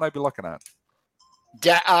Buy would be one I'd be looking at.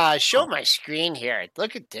 Show my screen here.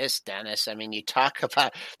 Look at this, Dennis. I mean, you talk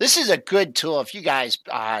about this is a good tool. If you guys,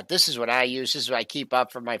 this is what I use. This is what I keep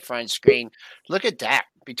up for my front screen. Look at that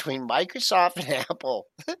between Microsoft and Apple,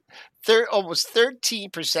 almost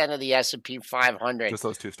 13% of the S&P 500. Just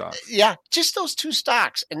those 2 stocks. Yeah, just those 2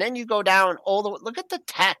 stocks, and then you go down all the way. Look at the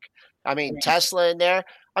tech. I mean, Tesla in there.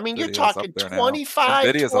 I mean, Nvidia's you're talking 25.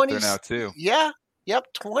 Nvidia's 20, up there now too. Yeah. Yep.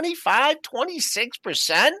 25,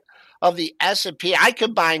 26%. Of the S&P, I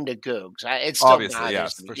combine the Googs. It still obviously, bothers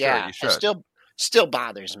yes, me. for sure, you should. It still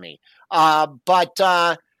bothers me. But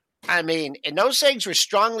I mean, and those things were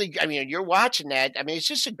strongly. I mean, you're watching that. I mean, it's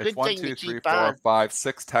just a good thing to keep on. 1, 2, 3, 4, 5,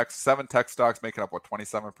 6 tech, 7 tech stocks making up what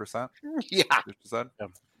 27%. Yeah, 50%?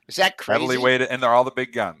 Is that crazy? Heavily weighted, and they're all the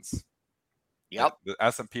big guns. Yep, the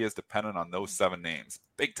S&P is dependent on those 7 names,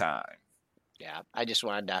 big time. Yeah, I just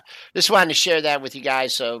wanted to share that with you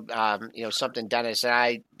guys. So, something Dennis and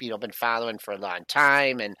I, been following for a long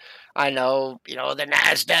time, and I know, the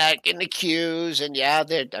NASDAQ and the Qs, and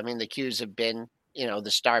the Qs have been,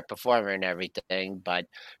 the star performer and everything. But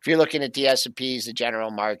if you're looking at the S&Ps, the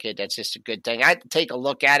general market, that's just a good thing. I take a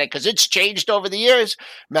look at it because it's changed over the years.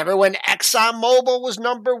 Remember when ExxonMobil was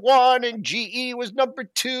number 1 and GE was number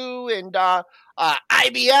 2, and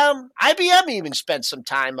IBM even spent some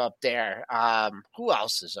time up there. Who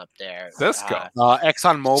else is up there? Cisco.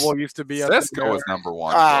 ExxonMobil used to be Cisco was number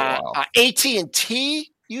 1 for a while.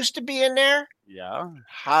 AT&T used to be in there. Yeah.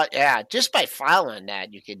 Just by following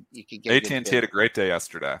that, you could get AT&T had a great day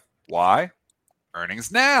yesterday. Why?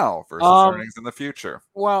 Earnings now versus earnings in the future.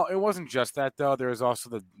 Well, it wasn't just that though. There was also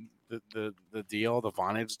the deal, the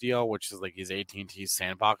Vonage deal, which is like his AT&T's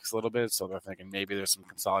sandbox a little bit. So they're thinking maybe there's some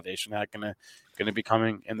consolidation that gonna be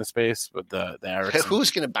coming in the space. But the Ericsson,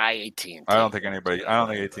 who's gonna buy AT&T? I don't think anybody. I don't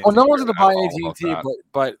think AT&T. Oh, no one's gonna buy AT&T.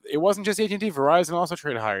 But it wasn't just AT&T. Verizon also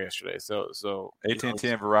traded higher yesterday. So AT&T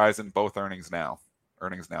and Verizon both earnings now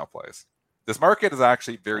plays. This market is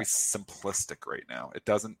actually very simplistic right now. It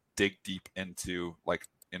doesn't dig deep into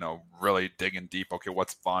really digging deep. Okay,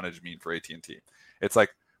 what's Vonage mean for AT&T? It's like,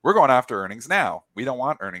 we're going after earnings now. We don't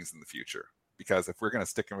want earnings in the future, because if we're going to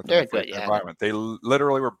stick in with the environment, they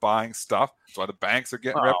literally were buying stuff. That's why the banks are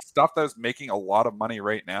getting ripped. Stuff that is making a lot of money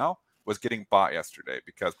right now was getting bought yesterday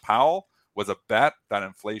because Powell was a bet that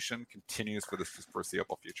inflation continues for the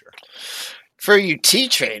foreseeable future. For you T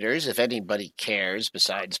traders, if anybody cares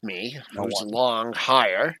besides me, who's long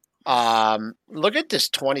higher, look at this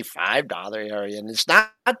 $25 area, and it's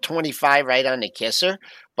not 25 right on the kisser,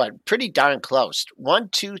 but pretty darn close. 1,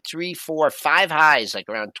 2, 3, 4, 5 highs, like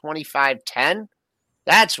around 25.10.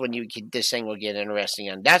 That's when this thing will get interesting.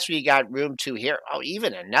 And that's where you got room to here. Oh,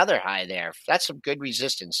 even another high there. That's some good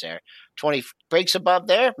resistance there. 20 breaks above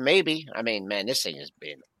there, maybe. I mean, man, this thing has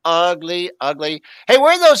been ugly. Hey,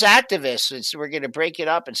 where are those activists? We're going to break it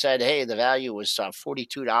up and said, hey, the value was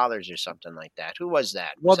 $42 or something like that. Who was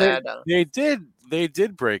that? Well, they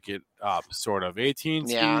did break it up, sort of.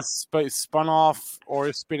 AT&T spun off or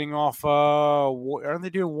is spinning off. Aren't they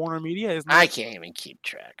doing Warner Media? I can't even keep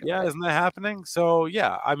track of isn't that happening? So,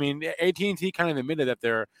 yeah, I mean, AT&T kind of admitted that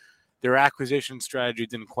their acquisition strategy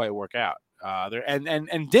didn't quite work out.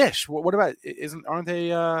 And Dish, what about? Aren't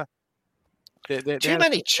they? Too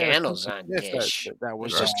many channels on Dish. That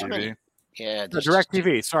was just too many. Yeah,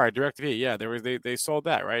 DirecTV. Sorry, DirecTV. Yeah, they sold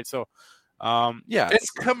that, right? So, it's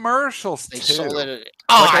commercials too. They sold it.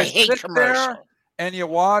 I hate commercials. And you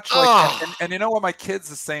watch, and you know what? My kid's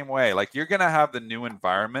the same way. Like, you're gonna have the new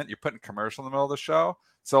environment. You're putting commercial in the middle of the show.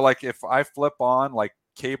 So, like, if I flip on like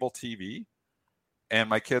cable TV, and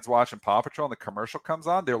my kid's watching Paw Patrol, and the commercial comes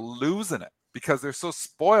on, they're losing it because they're so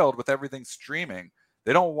spoiled with everything streaming.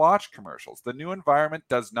 They don't watch commercials. The new environment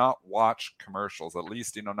does not watch commercials, at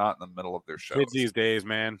least, not in the middle of their shows. Kids these days,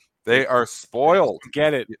 man. They are spoiled.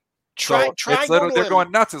 Get it. Try they're going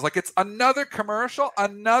nuts. It's like, it's another commercial,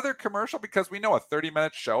 because we know a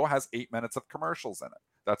 30-minute show has 8 minutes of commercials in it.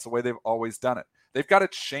 That's the way they've always done it. They've got to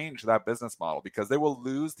change that business model because they will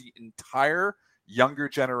lose the entire younger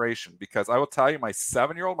generation. Because I will tell you, my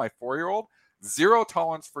 7-year-old, my 4-year-old, zero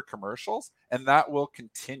tolerance for commercials, and that will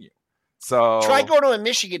continue. So try going to a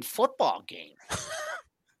Michigan football game.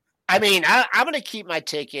 I mean, I'm going to keep my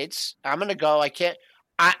tickets. I'm going to go.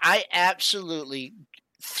 I absolutely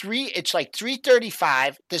it's like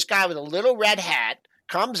 3:35. This guy with a little red hat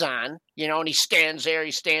comes on, and he stands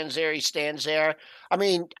there. I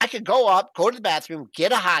mean, I could go up, go to the bathroom,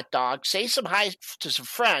 get a hot dog, say some hi to some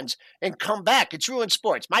friends, and come back. It's ruined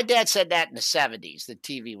sports. My dad said that in the 70s, that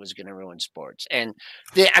TV was going to ruin sports. And,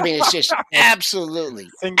 it's just absolutely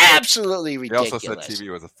ridiculous. He also said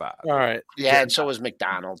TV was a fad. All right. Yeah, and so was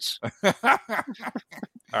McDonald's. All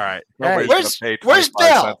right. Hey, where's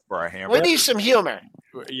Bill? For a hamburger. We need some humor.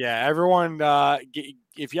 Yeah, everyone,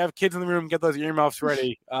 if you have kids in the room, get those earmuffs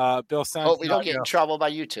ready. Bill Santiago. Hope we don't get in trouble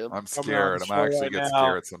by YouTube. I'm scared. I'm actually get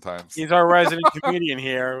scared sometimes. He's our resident comedian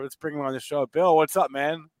here. Let's bring him on the show. Bill, what's up,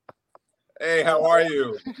 man? Hey, how are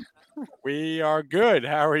you? We are good.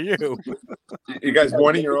 How are you? You guys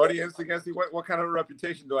warning your audience against me? What kind of a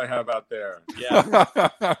reputation do I have out there?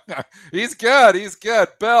 Yeah. He's good.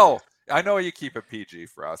 Bill, I know you keep it PG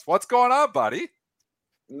for us. What's going on, buddy?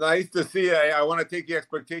 Nice to see you. I want to take the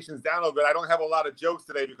expectations down a little bit. I don't have a lot of jokes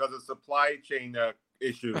today because of supply chain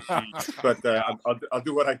issues, but I'll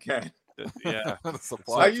do what I can. Yeah.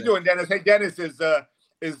 How you doing, Dennis? Hey, Dennis,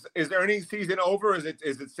 is earnings season over? Is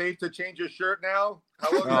it safe to change your shirt now?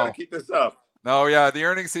 How long are you going to keep this up? No, yeah, the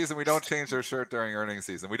earnings season, we don't change our shirt during earnings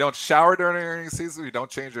season. We don't shower during earnings season. We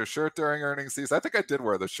don't change our shirt during earnings season. I think I did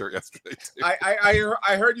wear the shirt yesterday, too.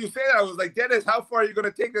 I heard you say that. I was like, Dennis, how far are you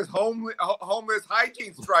going to take this homeless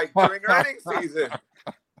hygiene strike during earnings season?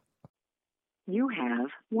 You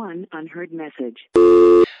have one unheard message.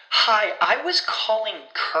 Hi, I was calling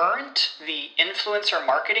Current, the influencer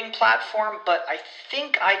marketing platform, but I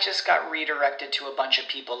think I just got redirected to a bunch of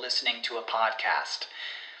people listening to a podcast.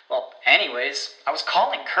 Well, anyways, I was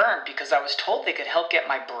calling Current because I was told they could help get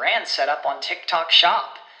my brand set up on TikTok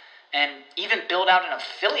Shop and even build out an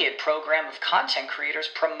affiliate program of content creators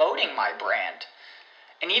promoting my brand.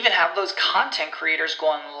 And even have those content creators go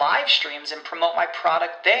on live streams and promote my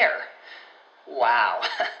product there. Wow,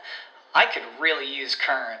 I could really use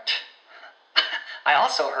Current. I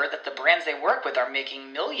also heard that the brands they work with are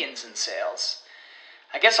making millions in sales.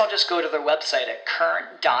 I guess I'll just go to their website at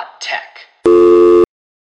current.tech.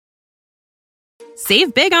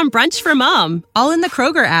 Save big on brunch for mom, all in the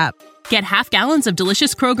Kroger app. Get half gallons of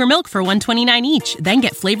delicious Kroger milk for $1.29 each. Then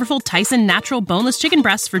get flavorful Tyson natural boneless chicken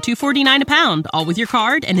breasts for $2.49 a pound, all with your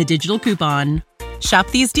card and a digital coupon. Shop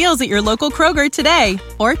these deals at your local Kroger today,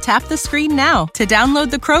 or tap the screen now to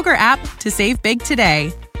download the Kroger app to save big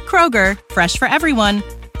today. Kroger, fresh for everyone.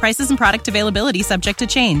 Prices and product availability subject to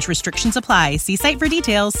change. Restrictions apply. See site for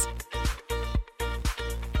details.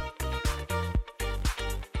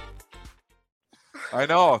 I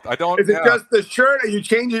know. I don't. Is it just the shirt? Are you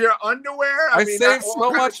changing your underwear? I mean, saved all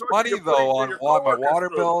so kinds much of money choices though you're on putting my your water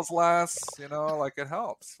coworkers bills less. Like it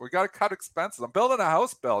helps. We got to cut expenses. I'm building a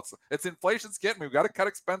house bill. It's inflation's getting me. We got to cut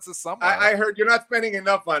expenses somewhere. I heard you're not spending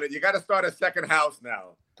enough on it. You got to start a second house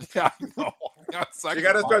now. Yeah, I know. You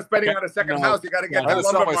got to start spending on a second house. You got to get the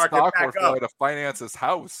lumber market back up to finance his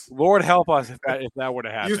house. Lord help us if that would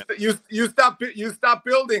have happened. You stopped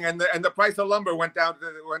building, and the price of lumber went down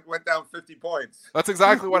 50 points. That's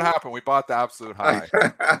exactly what happened. We bought the absolute high.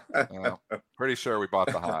 Pretty sure we bought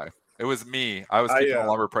the high. It was me. I was keeping the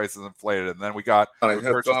lumber prices inflated, and then we purchased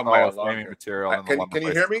all the framing material. And can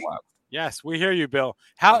you hear me? Collapsed. Yes, we hear you, Bill.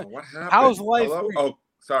 What happened? How's life? Hello? Oh,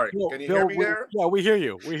 sorry. Can you hear me there? Yeah, we hear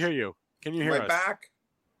you. We hear you. Can you hear us? Am I back?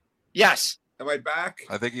 Yes. Am I back?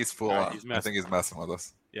 I think he's fooling. I think he's messing with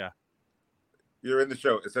us. Yeah. You're in the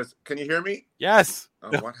show. It says, "Can you hear me?" Yes. Oh,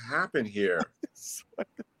 what happened here?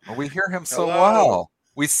 Well, we hear him so well.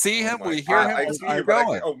 We see him. We hear him. I see you,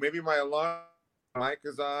 but maybe my alarm mic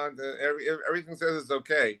is on. Everything says it's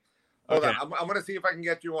okay. Hold on. I'm going to see if I can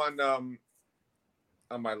get you on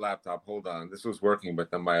my laptop. Hold on. This was working,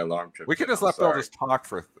 but then my alarm tripped. We could just let Bill just talk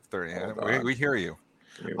for 30 minutes. We hear you.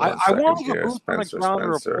 I want to boost on the ground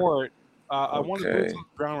report. I want to boost on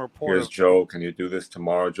the ground report. Here's Joe. Can you do this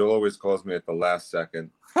tomorrow? Joe always calls me at the last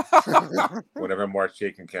second. Whenever Mark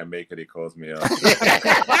Chaikin can't make it, he calls me up. This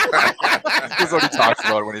is what he talks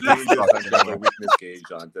about when he thinks about I got a weakness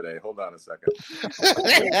gauge on today. Hold on a second.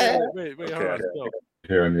 Wait, okay. hold on, Bill.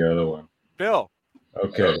 Here on the other one. Bill.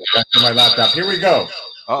 Okay, back to my laptop. Here we go.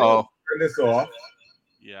 Uh-oh. Turn this off.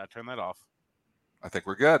 Yeah, turn that off. I think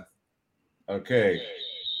we're good. Okay.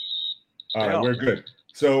 All right, we're good.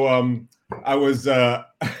 So I was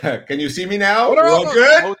can you see me now? We're all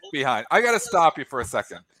good? Behind. I gotta stop you for a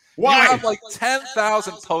second. Why? You have like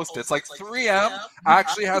 10,000 post-its. Like 3M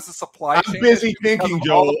actually has a supply chain. I'm busy thinking,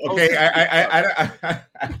 Joel. Okay. I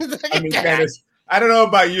mean, Dennis, I don't know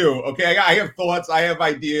about you. Okay. I have thoughts, I have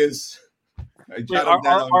ideas.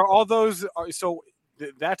 Are all those so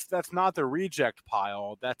that's not the reject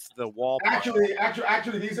pile, that's the wall pile.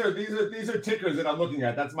 Actually these are tickers that I'm looking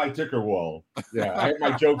at. That's my ticker wall. Yeah, I have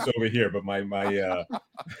my jokes over here, but my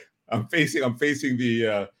I'm facing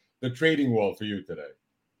the trading wall for you today.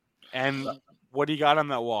 And what do you got on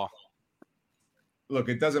that wall? Look,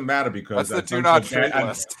 it doesn't matter because that's the do not trade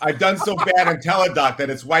list. I've done so bad in Teledoc that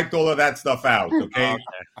it's wiped all of that stuff out. Okay.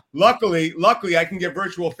 Luckily, I can get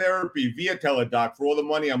virtual therapy via Teledoc for all the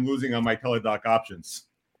money I'm losing on my Teledoc options.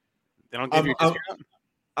 They don't give you a discount?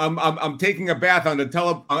 I'm taking a bath on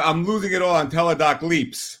the I'm losing it all on Teledoc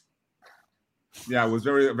Leaps. Yeah, it was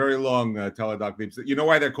very, very long Teledoc Leaps. You know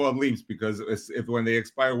why they're called Leaps? Because when they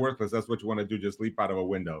expire worthless, that's what you want to do. Just leap out of a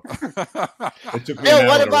window. It took me an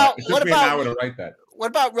hour to write that. What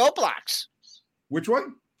about Roblox? Which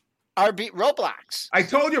one? Roblox. I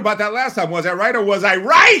told you about that last time. Was I right or was I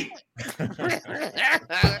right?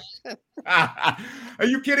 Are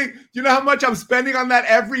you kidding? Do you know how much I'm spending on that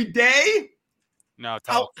every day? No.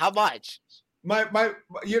 How much? My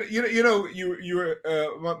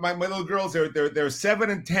little girls they're 7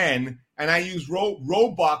 and 10, and I use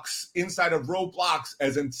Robux inside of Roblox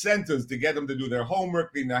as incentives to get them to do their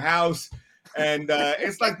homework, clean their house, and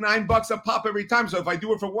it's like $9 a pop every time. So if I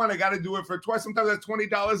do it for one, I got to do it for twice. Sometimes that's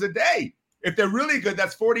 $20 a day. If they're really good,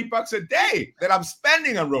 that's $40 a day that I'm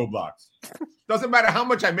spending on Roblox. Doesn't matter how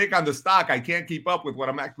much I make on the stock, I can't keep up with what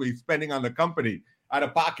I'm actually spending on the company out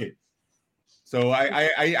of pocket. So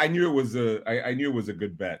I knew it was a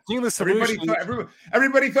good bet.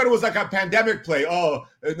 Everybody thought it was like a pandemic play. Oh,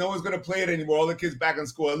 no one's going to play it anymore. All the kids back in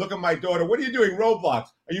school. I look at my daughter. What are you doing? Roblox.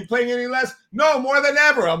 Are you playing any less? No, more than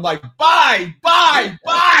ever. I'm like, buy.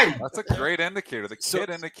 That's a great indicator. The kid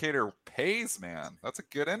indicator pays, man. That's a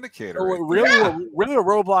good indicator. So really, what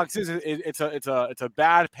Roblox is, it's a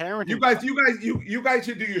bad parenting. You guys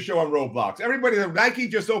should do your show on Roblox. Everybody, Nike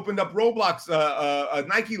just opened up Roblox,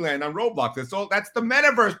 Nike Land on Roblox. That's the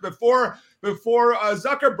metaverse before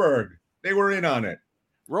Zuckerberg. They were in on it.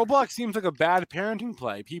 Roblox seems like a bad parenting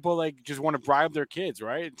play. People like just want to bribe their kids,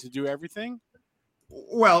 right, to do everything.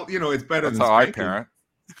 Well, it's better. That's than how I parent.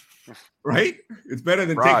 Right? It's better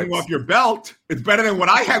than taking off your belt. It's better than what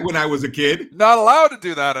I had when I was a kid. Not allowed to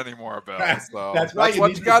do that anymore, Bill. So that's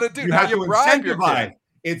what you got to do. Now you bribe your kid.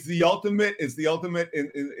 It's the ultimate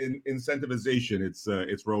in incentivization.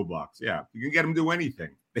 It's Roblox. Yeah, you can get them to do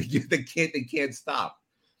anything. They can't stop,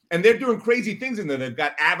 and they're doing crazy things in there. They've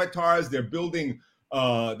got avatars. They're building.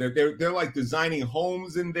 They're like designing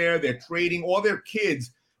homes in there. They're trading all their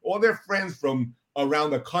kids, all their friends from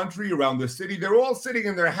around the country, around the city. They're all sitting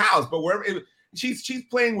in their house, but she's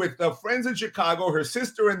playing with friends in Chicago, her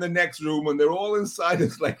sister in the next room, and they're all inside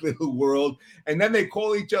this like little world. And then they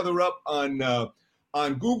call each other up on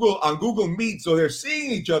Google Meet, so they're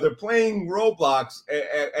seeing each other playing Roblox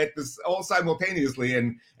at this all simultaneously.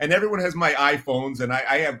 And everyone has my iPhones, and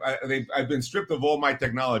I've been stripped of all my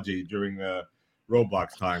technology during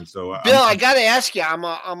Roblox time. So Bill, I got to ask you, I'm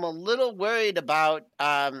a little worried about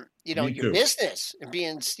your business and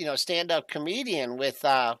being stand-up comedian with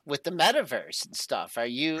the metaverse and stuff. Are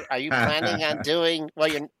you planning on doing? Well,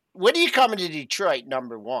 when are you coming to Detroit?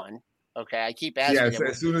 Number one, okay. I keep asking. Yeah,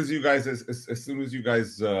 as soon as you guys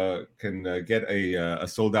can get a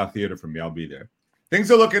sold out theater from me, I'll be there.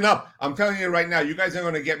 Things are looking up. I'm telling you right now, you guys aren't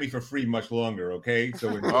going to get me for free much longer. Okay, so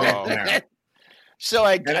So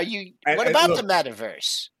what about the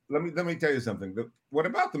metaverse? Let me tell you something. What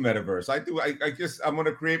about the metaverse? I'm going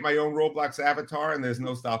to create my own Roblox avatar, and there's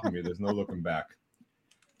no stopping me. There's no looking back.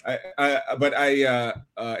 But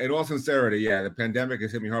in all sincerity, yeah, the pandemic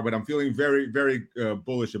has hit me hard, but I'm feeling very, very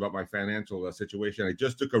bullish about my financial situation. I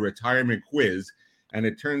just took a retirement quiz, and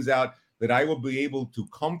it turns out that I will be able to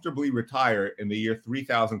comfortably retire in the year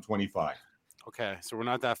 3025. Okay, so we're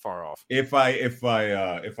not that far off. If I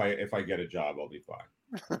get a job, I'll be fine.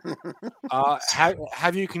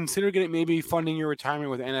 Have you considered maybe funding your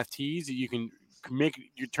retirement with NFTs? You can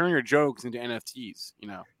turn your jokes into NFTs.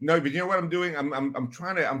 No, but you know what I'm doing? I'm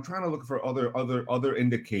trying to look for other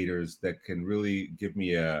indicators that can really give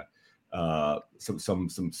me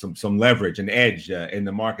some leverage, an edge in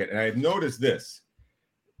the market. And I've noticed this.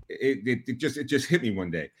 It just hit me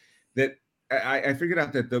one day that I figured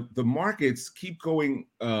out that the markets keep going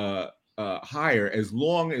higher as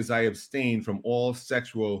long as I abstain from all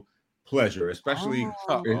sexual pleasure, especially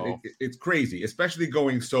it's crazy, especially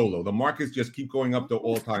going solo. The markets just keep going up to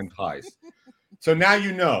all-time highs. So now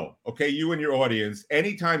okay, you and your audience,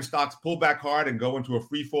 anytime stocks pull back hard and go into a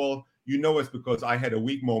free fall, it's because I had a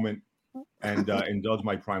weak moment and indulge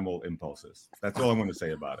my primal impulses. That's all I'm going to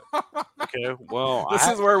say about it. Okay, well, this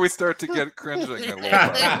is where we start to get cringing a little bit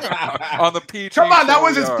on the PG. Come on, that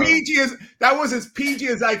was as PG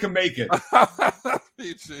as I can make it.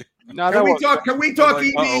 PG. No, can we talk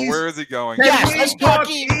EVs? Where is he going? Yes, let's talk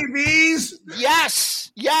EVs.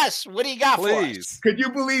 Yes. What do you got for us? Could you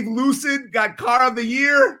believe Lucid got Car of the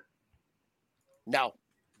Year? No.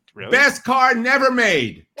 Really? Best car never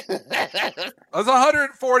made. There's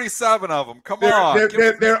 147 of them. Come on,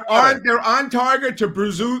 they're on target to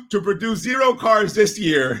produce 0 cars this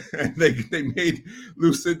year, and they made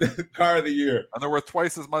Lucid the Car of the Year. And they're worth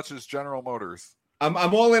twice as much as General Motors. I'm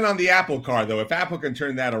all in on the Apple car though. If Apple can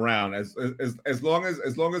turn that around, as long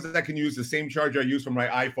as I can use the same charger I use for my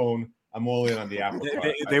iPhone, I'm all in on the Apple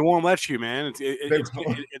car. They won't let you, man.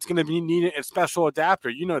 It's going to need a special adapter.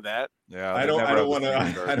 You know that. Yeah, I don't want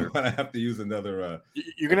to have to use another.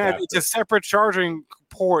 You're going to have it's a separate charging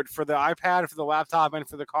port for the iPad, for the laptop, and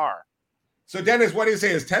for the car. So Dennis, what do you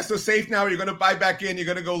say? Is Tesla safe now? You're going to buy back in? You're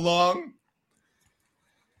going to go long?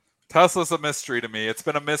 Tesla's a mystery to me. It's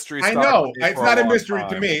been a mystery. I know it's not a mystery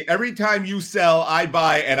to me. Every time you sell, I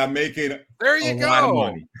buy, and I'm making a lot of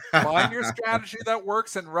money. Find your strategy that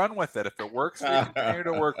works and run with it. If it works, we continue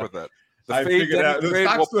to work with it. The fade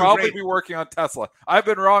trade will probably be working on Tesla. I've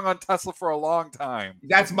been wrong on Tesla for a long time.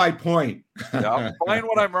 That's my point. Yeah, find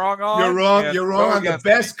what I'm wrong on. You're wrong. You're wrong on the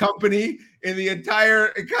best company in the entire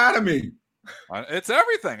economy. It's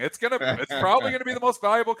everything. It's probably gonna be the most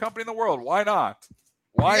valuable company in the world. Why not?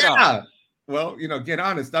 Why not? Well, get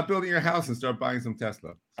on it. Stop building your house and start buying some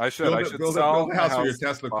Tesla. I should build a house for your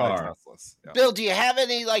Tesla car. Yeah. Bill, do you have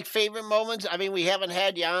any favorite moments? I mean, we haven't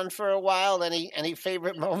had you on for a while. Any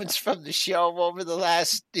favorite moments from the show over the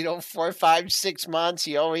last 4, 5, 6 months?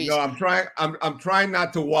 You always I'm trying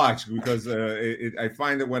not to watch because I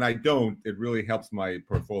find that when I don't, it really helps my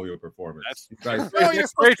portfolio performance. That's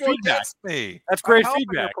great feedback. That's great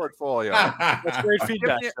feedback. Portfolio. That's great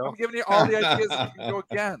feedback. I'm giving you all the ideas that you can go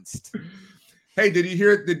against. Hey, did you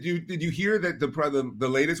hear that the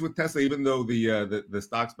latest with Tesla? Even though the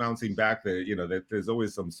stock's bouncing back, that there's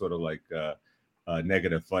always some sort of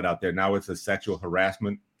negative FUD out there. Now it's a sexual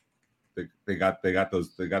harassment. They got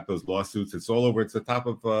those lawsuits. It's all over. It's the top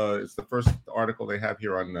of it's the first article they have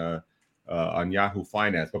here on Yahoo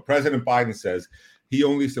Finance. But President Biden says he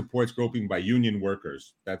only supports groping by union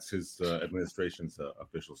workers. That's his administration's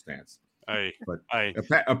official stance.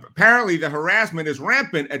 Apparently the harassment is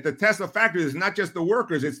rampant at the Tesla factory. It's not just the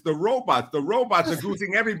workers, it's the robots. The robots are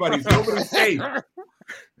goosing everybody. Nobody's safe.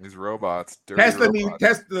 These robots.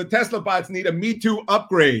 The Tesla bots need a Me Too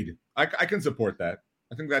upgrade. I can support that.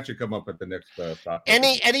 I think that should come up at the next stock.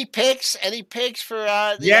 Any picks? Any picks for?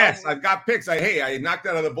 Yes, I've got picks. I knocked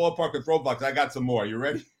out of the ballpark with Roblox. I got some more. You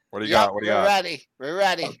ready? What do you got? What do you got? We're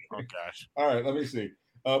ready. Okay. Oh gosh. All right, let me see.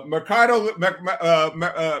 Mercado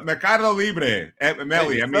Libre,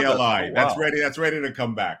 Meli, M-E-L-I. Oh, That's wow. ready. That's ready to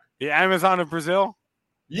come back. The Amazon of Brazil.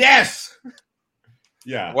 Yes.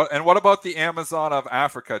 Yeah. What about the Amazon of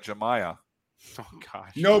Africa, Jemiah? Oh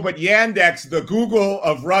gosh. No, but Yandex, the Google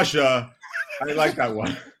of Russia. I like that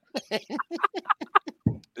one.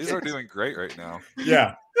 These are doing great right now.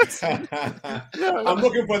 Yeah. I'm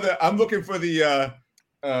looking for the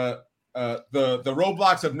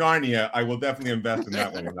Roblox of Narnia. I will definitely invest in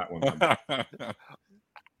that one when that one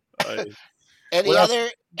comes. Any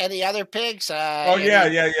other picks? Yeah.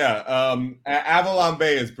 Avalon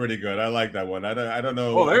Bay is pretty good. I like that one. I don't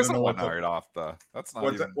know. Oh, there's I don't know one right off the. That's not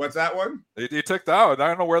what's that one? You took that one. I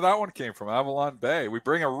don't know where that one came from. Avalon Bay. We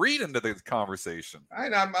bring a REIT into the conversation.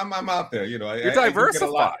 I'm out there. You know, You're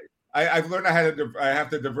diversified. I've learned I have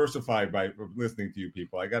to diversify by listening to you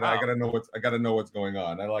people. I gotta know what's going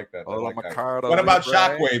on. I like that. What about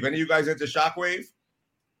Shockwave? Any of you guys into Shockwave?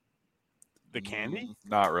 The candy?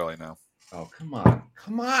 Not really. No. Oh, come on.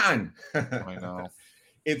 I know.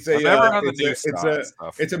 It's a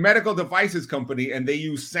medical devices company, and they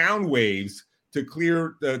use sound waves to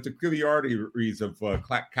clear the arteries of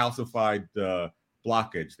calcified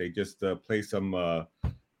blockage. They just place some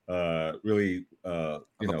really the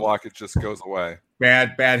blockage just goes away.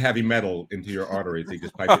 Bad heavy metal into your arteries. They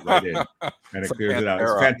just pipe it right in, and it clears it out.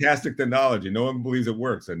 It's fantastic technology. No one believes it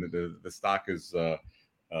works, and the stock is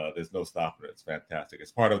there's no stopping it. It's fantastic.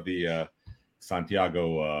 It's part of the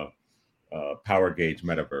Santiago Power Gauge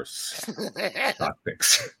Metaverse stock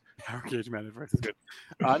picks. Power Gauge Metaverse is good.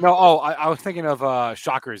 I was thinking of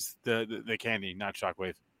Shockers, the candy, not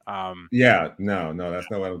Shockwave. No,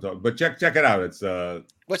 that's not what I'm talking. But check it out. It's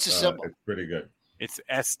what's the symbol? It's pretty good. It's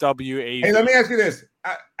SWA. Hey, let me ask you this: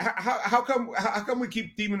 how come we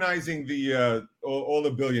keep demonizing the all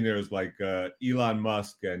the billionaires like Elon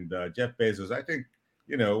Musk and Jeff Bezos? I think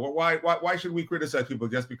why should we criticize people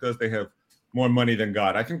just because they have more money than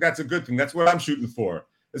God? I think that's a good thing. That's what I'm shooting for.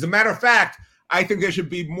 As a matter of fact, I think there should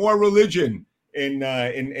be more religion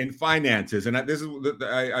in finances, and this is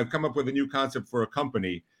I've come up with a new concept for a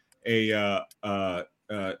company, a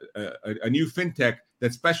new fintech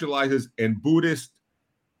that specializes in Buddhist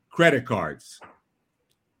credit cards.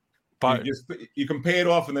 But you can pay it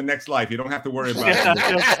off in the next life. You don't have to worry about it.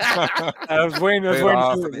 I was waiting.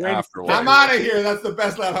 I'm out of here. That's the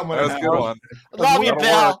best laugh I'm going to have. Love you,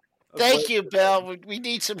 Bill. Thank you, Bill. We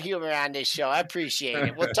need some humor on this show. I appreciate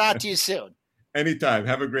it. We'll talk to you soon. Anytime.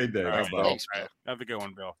 Have a great day. Right, thanks, Bill. Have a good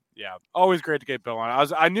one, Bill. Yeah, always great to get Bill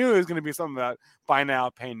on. I knew it was going to be something about buy now,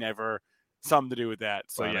 pay never, something to do with that.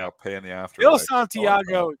 So buy now, pay in the afterlife. Bill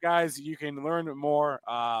Santiago, guys, you can learn more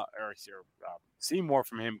see more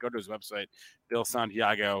from him. Go to his website, Bill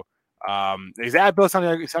Santiago. He's at Bill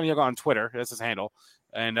Santiago on Twitter. That's his handle,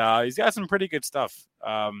 and he's got some pretty good stuff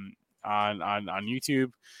on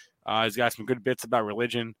YouTube. He's got some good bits about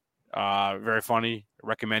religion. Very funny.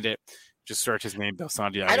 Recommend it. Just search his name, Bill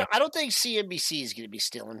Santiago. I don't think CNBC is going to be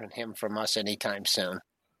stealing him from us anytime soon.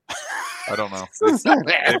 I don't know.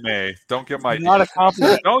 They may. Don't give them ideas.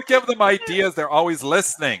 Don't give them ideas. They're always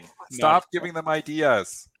listening. Stop giving them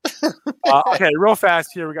ideas. Okay, real fast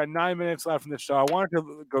here. We got 9 minutes left in the show. I wanted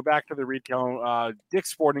to go back to the retail.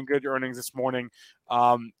 Dick's Sporting Goods earnings this morning.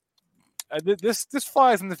 This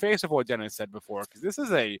flies in the face of what Dennis said before, because this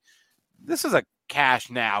is a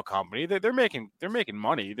cash now company. They're making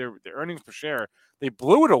money. Their earnings per share, they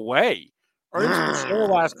blew it away. Earnings per share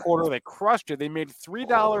last quarter, they crushed it. They made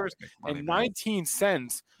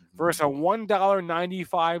 $3.19 versus a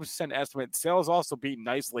 $1.95 estimate. Sales also beat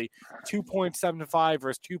nicely, $2.75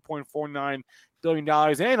 versus $2.49 billion.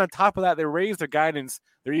 And on top of that, they raised their guidance,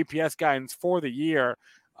 their EPS guidance for the year.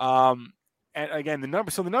 And again, the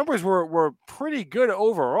numbers were pretty good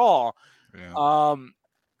overall. Yeah.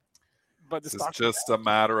 But it's just a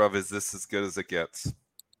matter of, is this as good as it gets?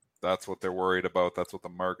 That's what they're worried about. That's what the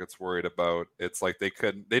market's worried about. It's like they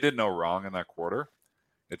did no wrong in that quarter.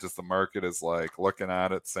 It's just the market is like looking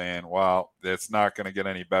at it saying, well, it's not going to get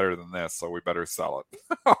any better than this, so we better sell it.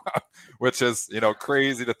 Which is,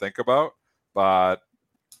 crazy to think about. But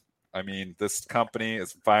I mean, this company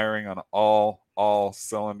is firing on all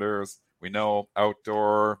cylinders. We know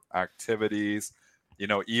outdoor activities,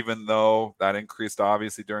 even though that increased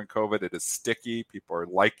obviously during COVID, it is sticky. People are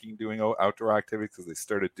liking doing outdoor activities because they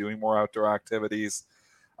started doing more outdoor activities.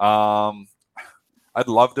 I'd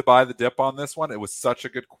love to buy the dip on this one. It was such a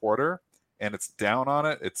good quarter. and it's down on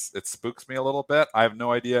it, it spooks me a little bit. I have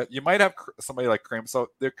no idea. You might have somebody like Kramer. So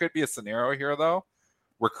there could be a scenario here, though,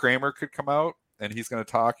 where Kramer could come out and he's going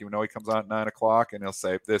to talk, even though he comes out at 9 o'clock, and he'll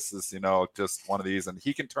say, this is, just one of these, and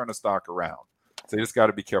he can turn a stock around. So you just got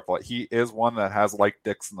to be careful. He is one that has liked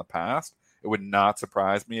Dix in the past. It would not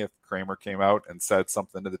surprise me if Kramer came out and said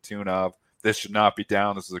something to the tune of, this should not be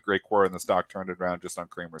down. This is a great quarter, and the stock turned it around just on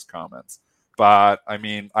Kramer's comments. But I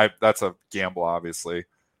mean, that's a gamble, obviously.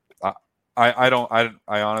 I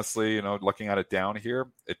honestly, looking at it down here,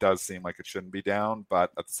 it does seem like it shouldn't be down, but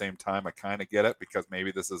at the same time, I kind of get it because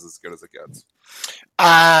maybe this is as good as it gets.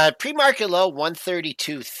 Pre-market low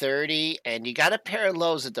 132.30, and you got a pair of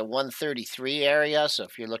lows at the 133 area. So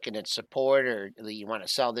if you're looking at support or you want to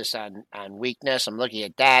sell this on weakness, I'm looking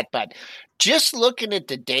at that. But just looking at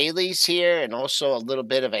the dailies here, and also a little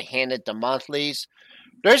bit of a hand at the monthlies,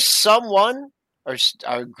 there's someone or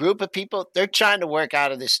a group of people, they're trying to work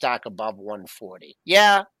out of this stock above 140.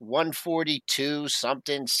 Yeah, 142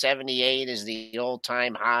 something, 78 is the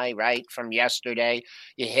all-time high, right, from yesterday.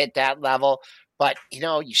 You hit that level. But,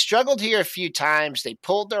 you struggled here a few times. They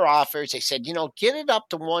pulled their offers. They said, get it up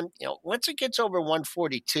to once it gets over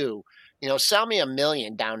 142, sell me $1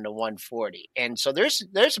 million down to 140. And so there's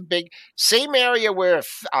a big, same area where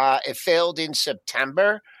it failed in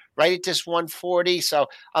September, right at this 140. So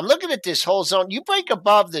I'm looking at this whole zone. You break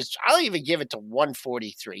above this, I'll even give it to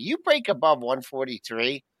 143. You break above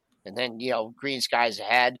 143, and then, green skies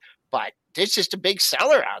ahead. But there's just a big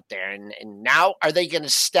seller out there. And now are they going to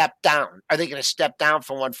step down? Are they going to step down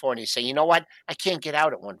from 140 and say, you know what? I can't get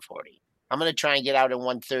out at 140. I'm going to try and get out at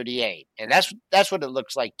 138. And that's what it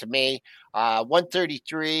looks like to me.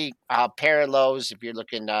 133, pair of lows if you're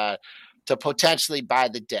looking to potentially buy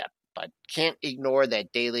the dip. But can't ignore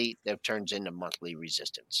that daily that turns into monthly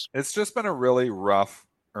resistance. It's just been a really rough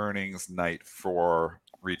earnings night for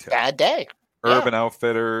retail. Bad day. Urban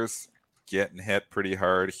Outfitters getting hit pretty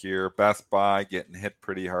hard here. Best Buy getting hit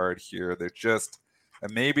pretty hard here. They're just,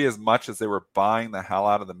 and maybe as much as they were buying the hell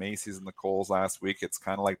out of the Macy's and the Kohl's last week, it's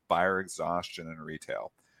kind of like buyer exhaustion in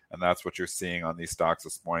retail. And that's what you're seeing on these stocks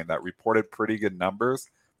this morning that reported pretty good numbers.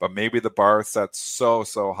 But maybe the bar set so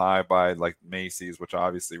high by like Macy's, which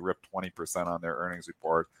obviously ripped 20% on their earnings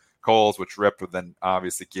report. Kohl's, which ripped, but then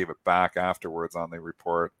obviously gave it back afterwards on the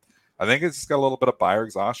report. I think it's just got a little bit of buyer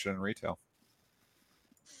exhaustion in retail.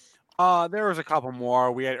 There was a couple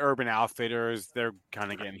more. We had Urban Outfitters. They're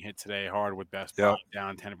kind of getting hit today hard with Best Buy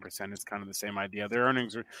down 10%. It's kind of the same idea. Their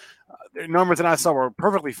earnings are, their numbers that I saw were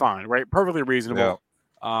perfectly fine, right? Perfectly reasonable.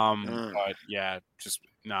 But yeah, just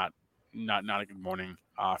not a good morning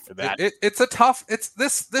for that. It's a tough. It's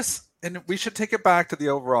this, and we should take it back to the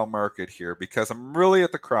overall market here because I'm really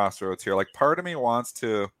at the crossroads here. Like, part of me wants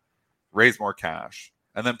to raise more cash,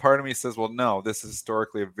 and then part of me says, well, no, this is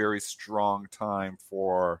historically a very strong time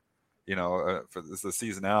for, for the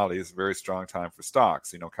seasonality is a very strong time for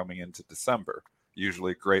stocks. Coming into December,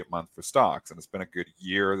 usually a great month for stocks, and it's been a good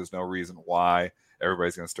year. There's no reason why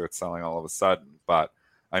everybody's going to start selling all of a sudden, but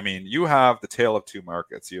I mean, you have the tale of two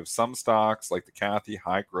markets. You have some stocks like the Cathy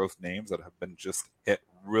high growth names that have been just hit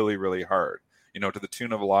really, really hard, to the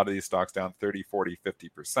tune of a lot of these stocks down 30, 40,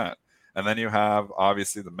 50%. And then you have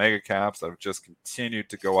obviously the mega caps that have just continued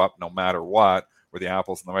to go up no matter what, where the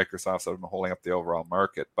Apples and the Microsofts have been holding up the overall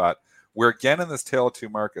market. But we're again in this tale of two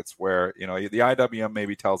markets where, the IWM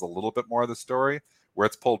maybe tells a little bit more of the story, where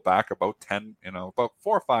it's pulled back about 4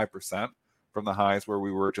 or 5%. From the highs where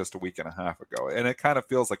we were just a week and a half ago. And it kind of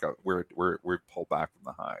feels like we're pulled back from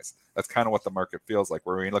the highs. That's kind of what the market feels like,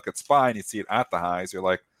 where when you look at SPY and you see it at the highs, you're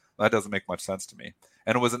like, that doesn't make much sense to me.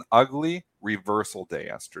 And it was an ugly reversal day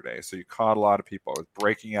yesterday. So you caught a lot of people. It was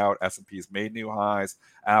breaking out. S&P's made new highs,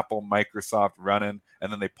 Apple, Microsoft running,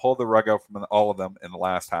 and then they pulled the rug out from all of them in the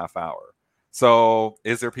last half hour. So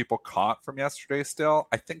is there people caught from yesterday still?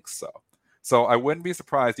 I think so. So I wouldn't be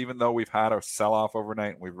surprised, even though we've had our sell-off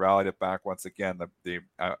overnight and we've rallied it back once again, the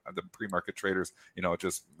pre-market traders,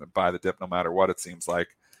 just buy the dip no matter what, it seems like.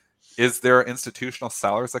 Is there institutional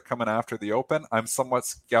sellers that come in after the open? I'm somewhat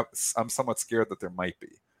scared that there might be.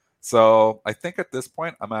 So I think at this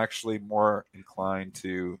point, I'm actually more inclined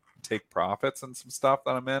to take profits in some stuff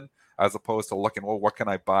that I'm in, as opposed to looking, well, what can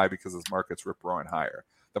I buy because this market's rip-roaring higher.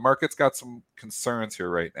 The market's got some concerns here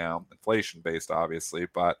right now, inflation-based, obviously,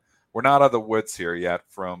 but we're not out of the woods here yet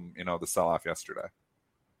from, the sell-off yesterday.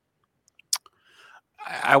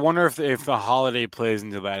 I wonder if the holiday plays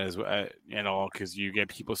into that at all, because you get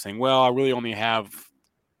people saying, well, I really only have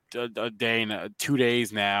a day and 2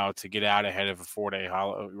 days now to get out ahead of a 4-day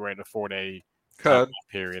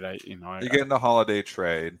period. You get in the holiday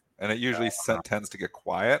trade, and it usually tends to get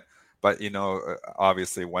quiet. But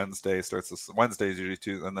obviously Wednesday starts. Wednesday is usually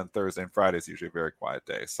Tuesday, and then Thursday and Friday is usually a very quiet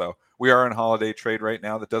day. So we are in holiday trade right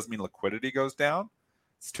now. That does mean liquidity goes down.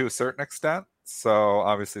 It's to a certain extent. So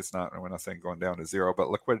obviously it's not. We're not saying going down to zero, but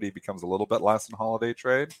liquidity becomes a little bit less in holiday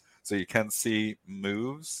trade. So you can see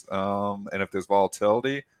moves, and if there's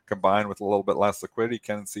volatility combined with a little bit less liquidity, you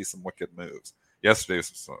can see some wicked moves. Yesterday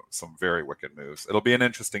was some very wicked moves. It'll be an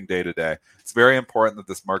interesting day today. It's very important that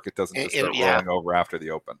this market doesn't just start rolling over after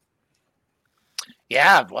the open.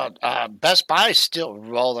 Yeah, well, Best Buy is still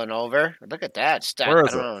rolling over. Look at that. Where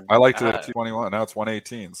is it? I liked it at 221. Now it's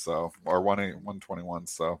 118, or 121.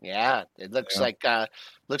 So yeah, it looks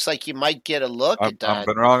like you might get a look at that. I've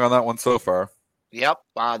been wrong on that one so far. Yep,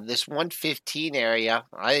 this 115 area,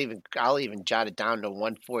 I'll even jot it down to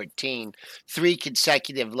 114. 3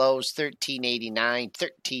 consecutive lows: 1389,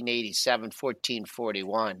 1387,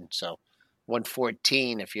 1441. So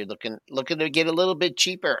 114 if you're looking to get a little bit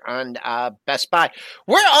cheaper on Best Buy.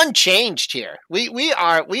 We're unchanged here.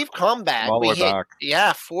 We've come back. We hit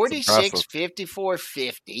back. 46, 54,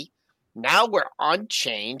 50. Now we're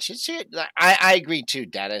unchanged. I agree too,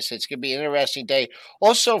 Dennis. It's gonna be an interesting day.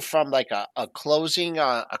 Also from like a closing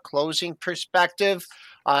perspective.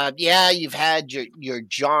 You've had your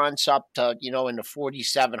jaunts up to in the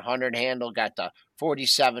 4,700 handle, got the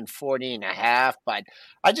 47.40 and a half, but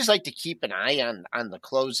I just like to keep an eye on the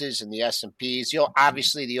closes and the S&Ps.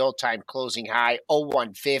 Obviously the all-time closing high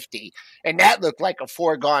 0150, and that looked like a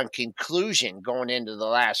foregone conclusion going into the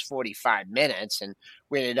last 45 minutes, and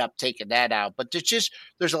we ended up taking that out. But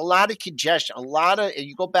there's a lot of congestion,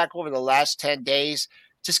 you go back over the last 10 days,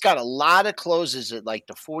 just got a lot of closes at like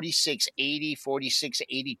the 4680,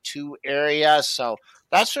 4682 area. So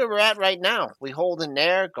that's where we're at right now. We hold in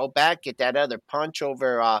there, go back, get that other punch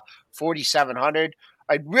over 4700.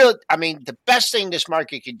 The best thing this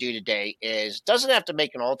market could do today is doesn't have to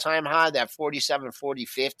make an all-time high, that 47, 40,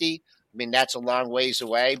 50. That's a long ways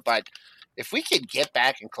away, but if we could get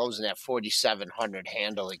back and close in that 4,700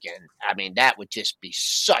 handle again, that would just be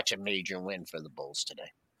such a major win for the Bulls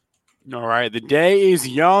today. All right, the day is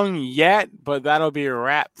young yet, but that'll be a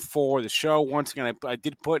wrap for the show. Once again, I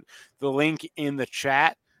did put the link in the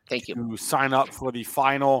chat. Thank you. To sign up for the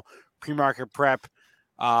final pre-market prep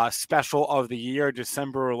special of the year,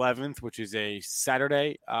 December 11th, which is a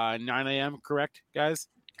Saturday, 9 a.m., correct, guys?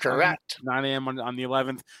 Correct. 9 a.m. on the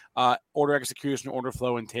 11th. Order execution, order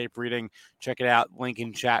flow, and tape reading. Check it out. Link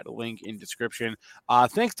in chat, link in description.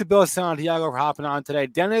 Thanks to Bill Santiago for hopping on today.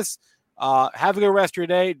 Dennis, have a good rest of your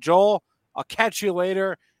day. Joel, I'll catch you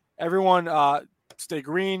later. Everyone, stay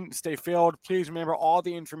green, stay filled. Please remember all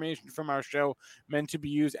the information from our show meant to be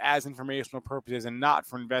used as informational purposes and not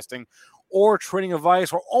for investing or trading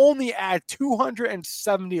advice. We're only at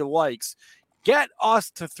 270 likes. Get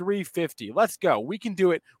us to 350. Let's go. We can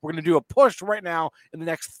do it. We're going to do a push right now in the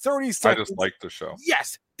next 30 seconds. I just liked the show.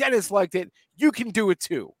 Yes, Dennis liked it. You can do it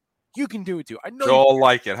too. I know Joel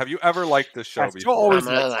like it. Have you ever liked this show before? I'm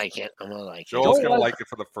gonna like it. Joel's gonna like it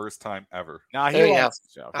for the first time ever. Nah, he likes the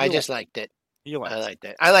show. I just liked it. I liked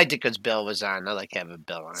it. I liked it because Bill was on. I like having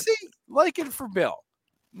Bill on. See, like it for Bill.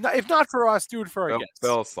 If not for us, do it for our guests.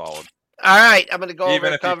 Bill's solid. All right, I'm going to go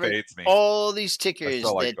Even over and cover me. all these tickers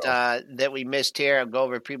that we missed here. I'll go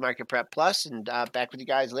over Pre-Market Prep Plus and back with you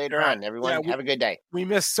guys later on. Everyone, have a good day. We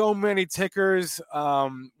missed so many tickers.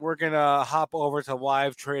 We're going to hop over to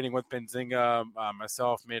live trading with Benzinga.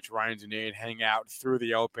 Myself, Mitch, Ryan, Junaid, hang out through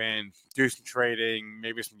the open, do some trading,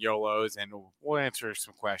 maybe some YOLOs, and we'll answer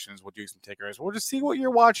some questions. We'll do some tickers. We'll just see what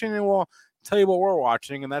you're watching, and we'll tell you what we're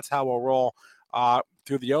watching, and that's how we'll roll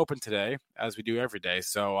through the open today, as we do every day.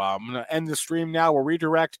 So I'm going to end the stream now. We'll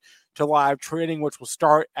redirect to live trading, which will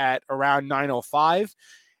start at around 9:05,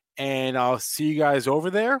 and I'll see you guys over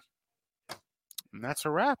there. And that's a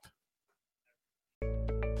wrap.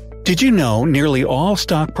 Did you know nearly all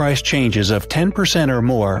stock price changes of 10% or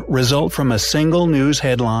more result from a single news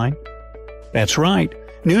headline? That's right.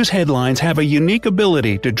 News headlines have a unique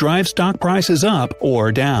ability to drive stock prices up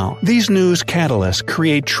or down. These news catalysts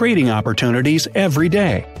create trading opportunities every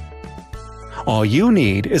day. All you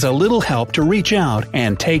need is a little help to reach out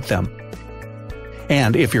and take them.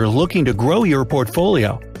 And if you're looking to grow your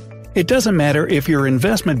portfolio, it doesn't matter if your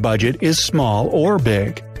investment budget is small or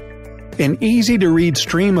big. An easy-to-read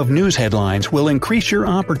stream of news headlines will increase your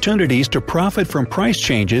opportunities to profit from price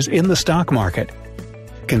changes in the stock market,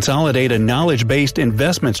 consolidate a knowledge-based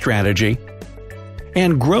investment strategy,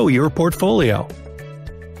 and grow your portfolio.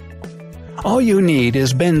 All you need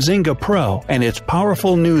is Benzinga Pro and its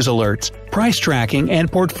powerful news alerts, price tracking, and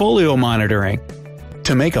portfolio monitoring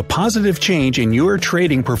to make a positive change in your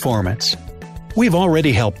trading performance. We've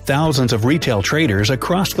already helped thousands of retail traders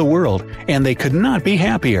across the world, and they could not be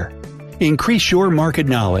happier. Increase your market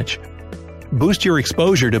knowledge, boost your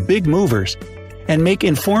exposure to big movers, and make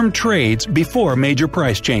informed trades before major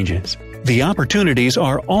price changes. The opportunities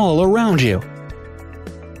are all around you.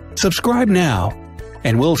 Subscribe now,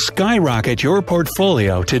 and we'll skyrocket your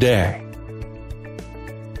portfolio today.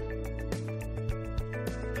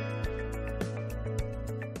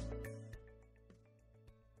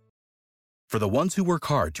 For the ones who work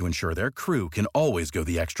hard to ensure their crew can always go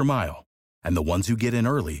the extra mile, and the ones who get in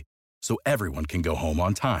early so everyone can go home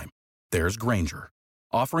on time, there's Grainger,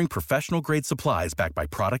 offering professional-grade supplies backed by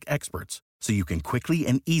product experts so you can quickly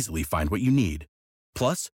and easily find what you need.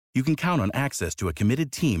 Plus, you can count on access to a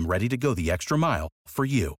committed team ready to go the extra mile for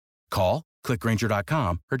you. Call, click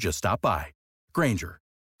Grainger.com, or just stop by. Grainger,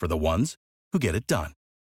 for the ones who get it done.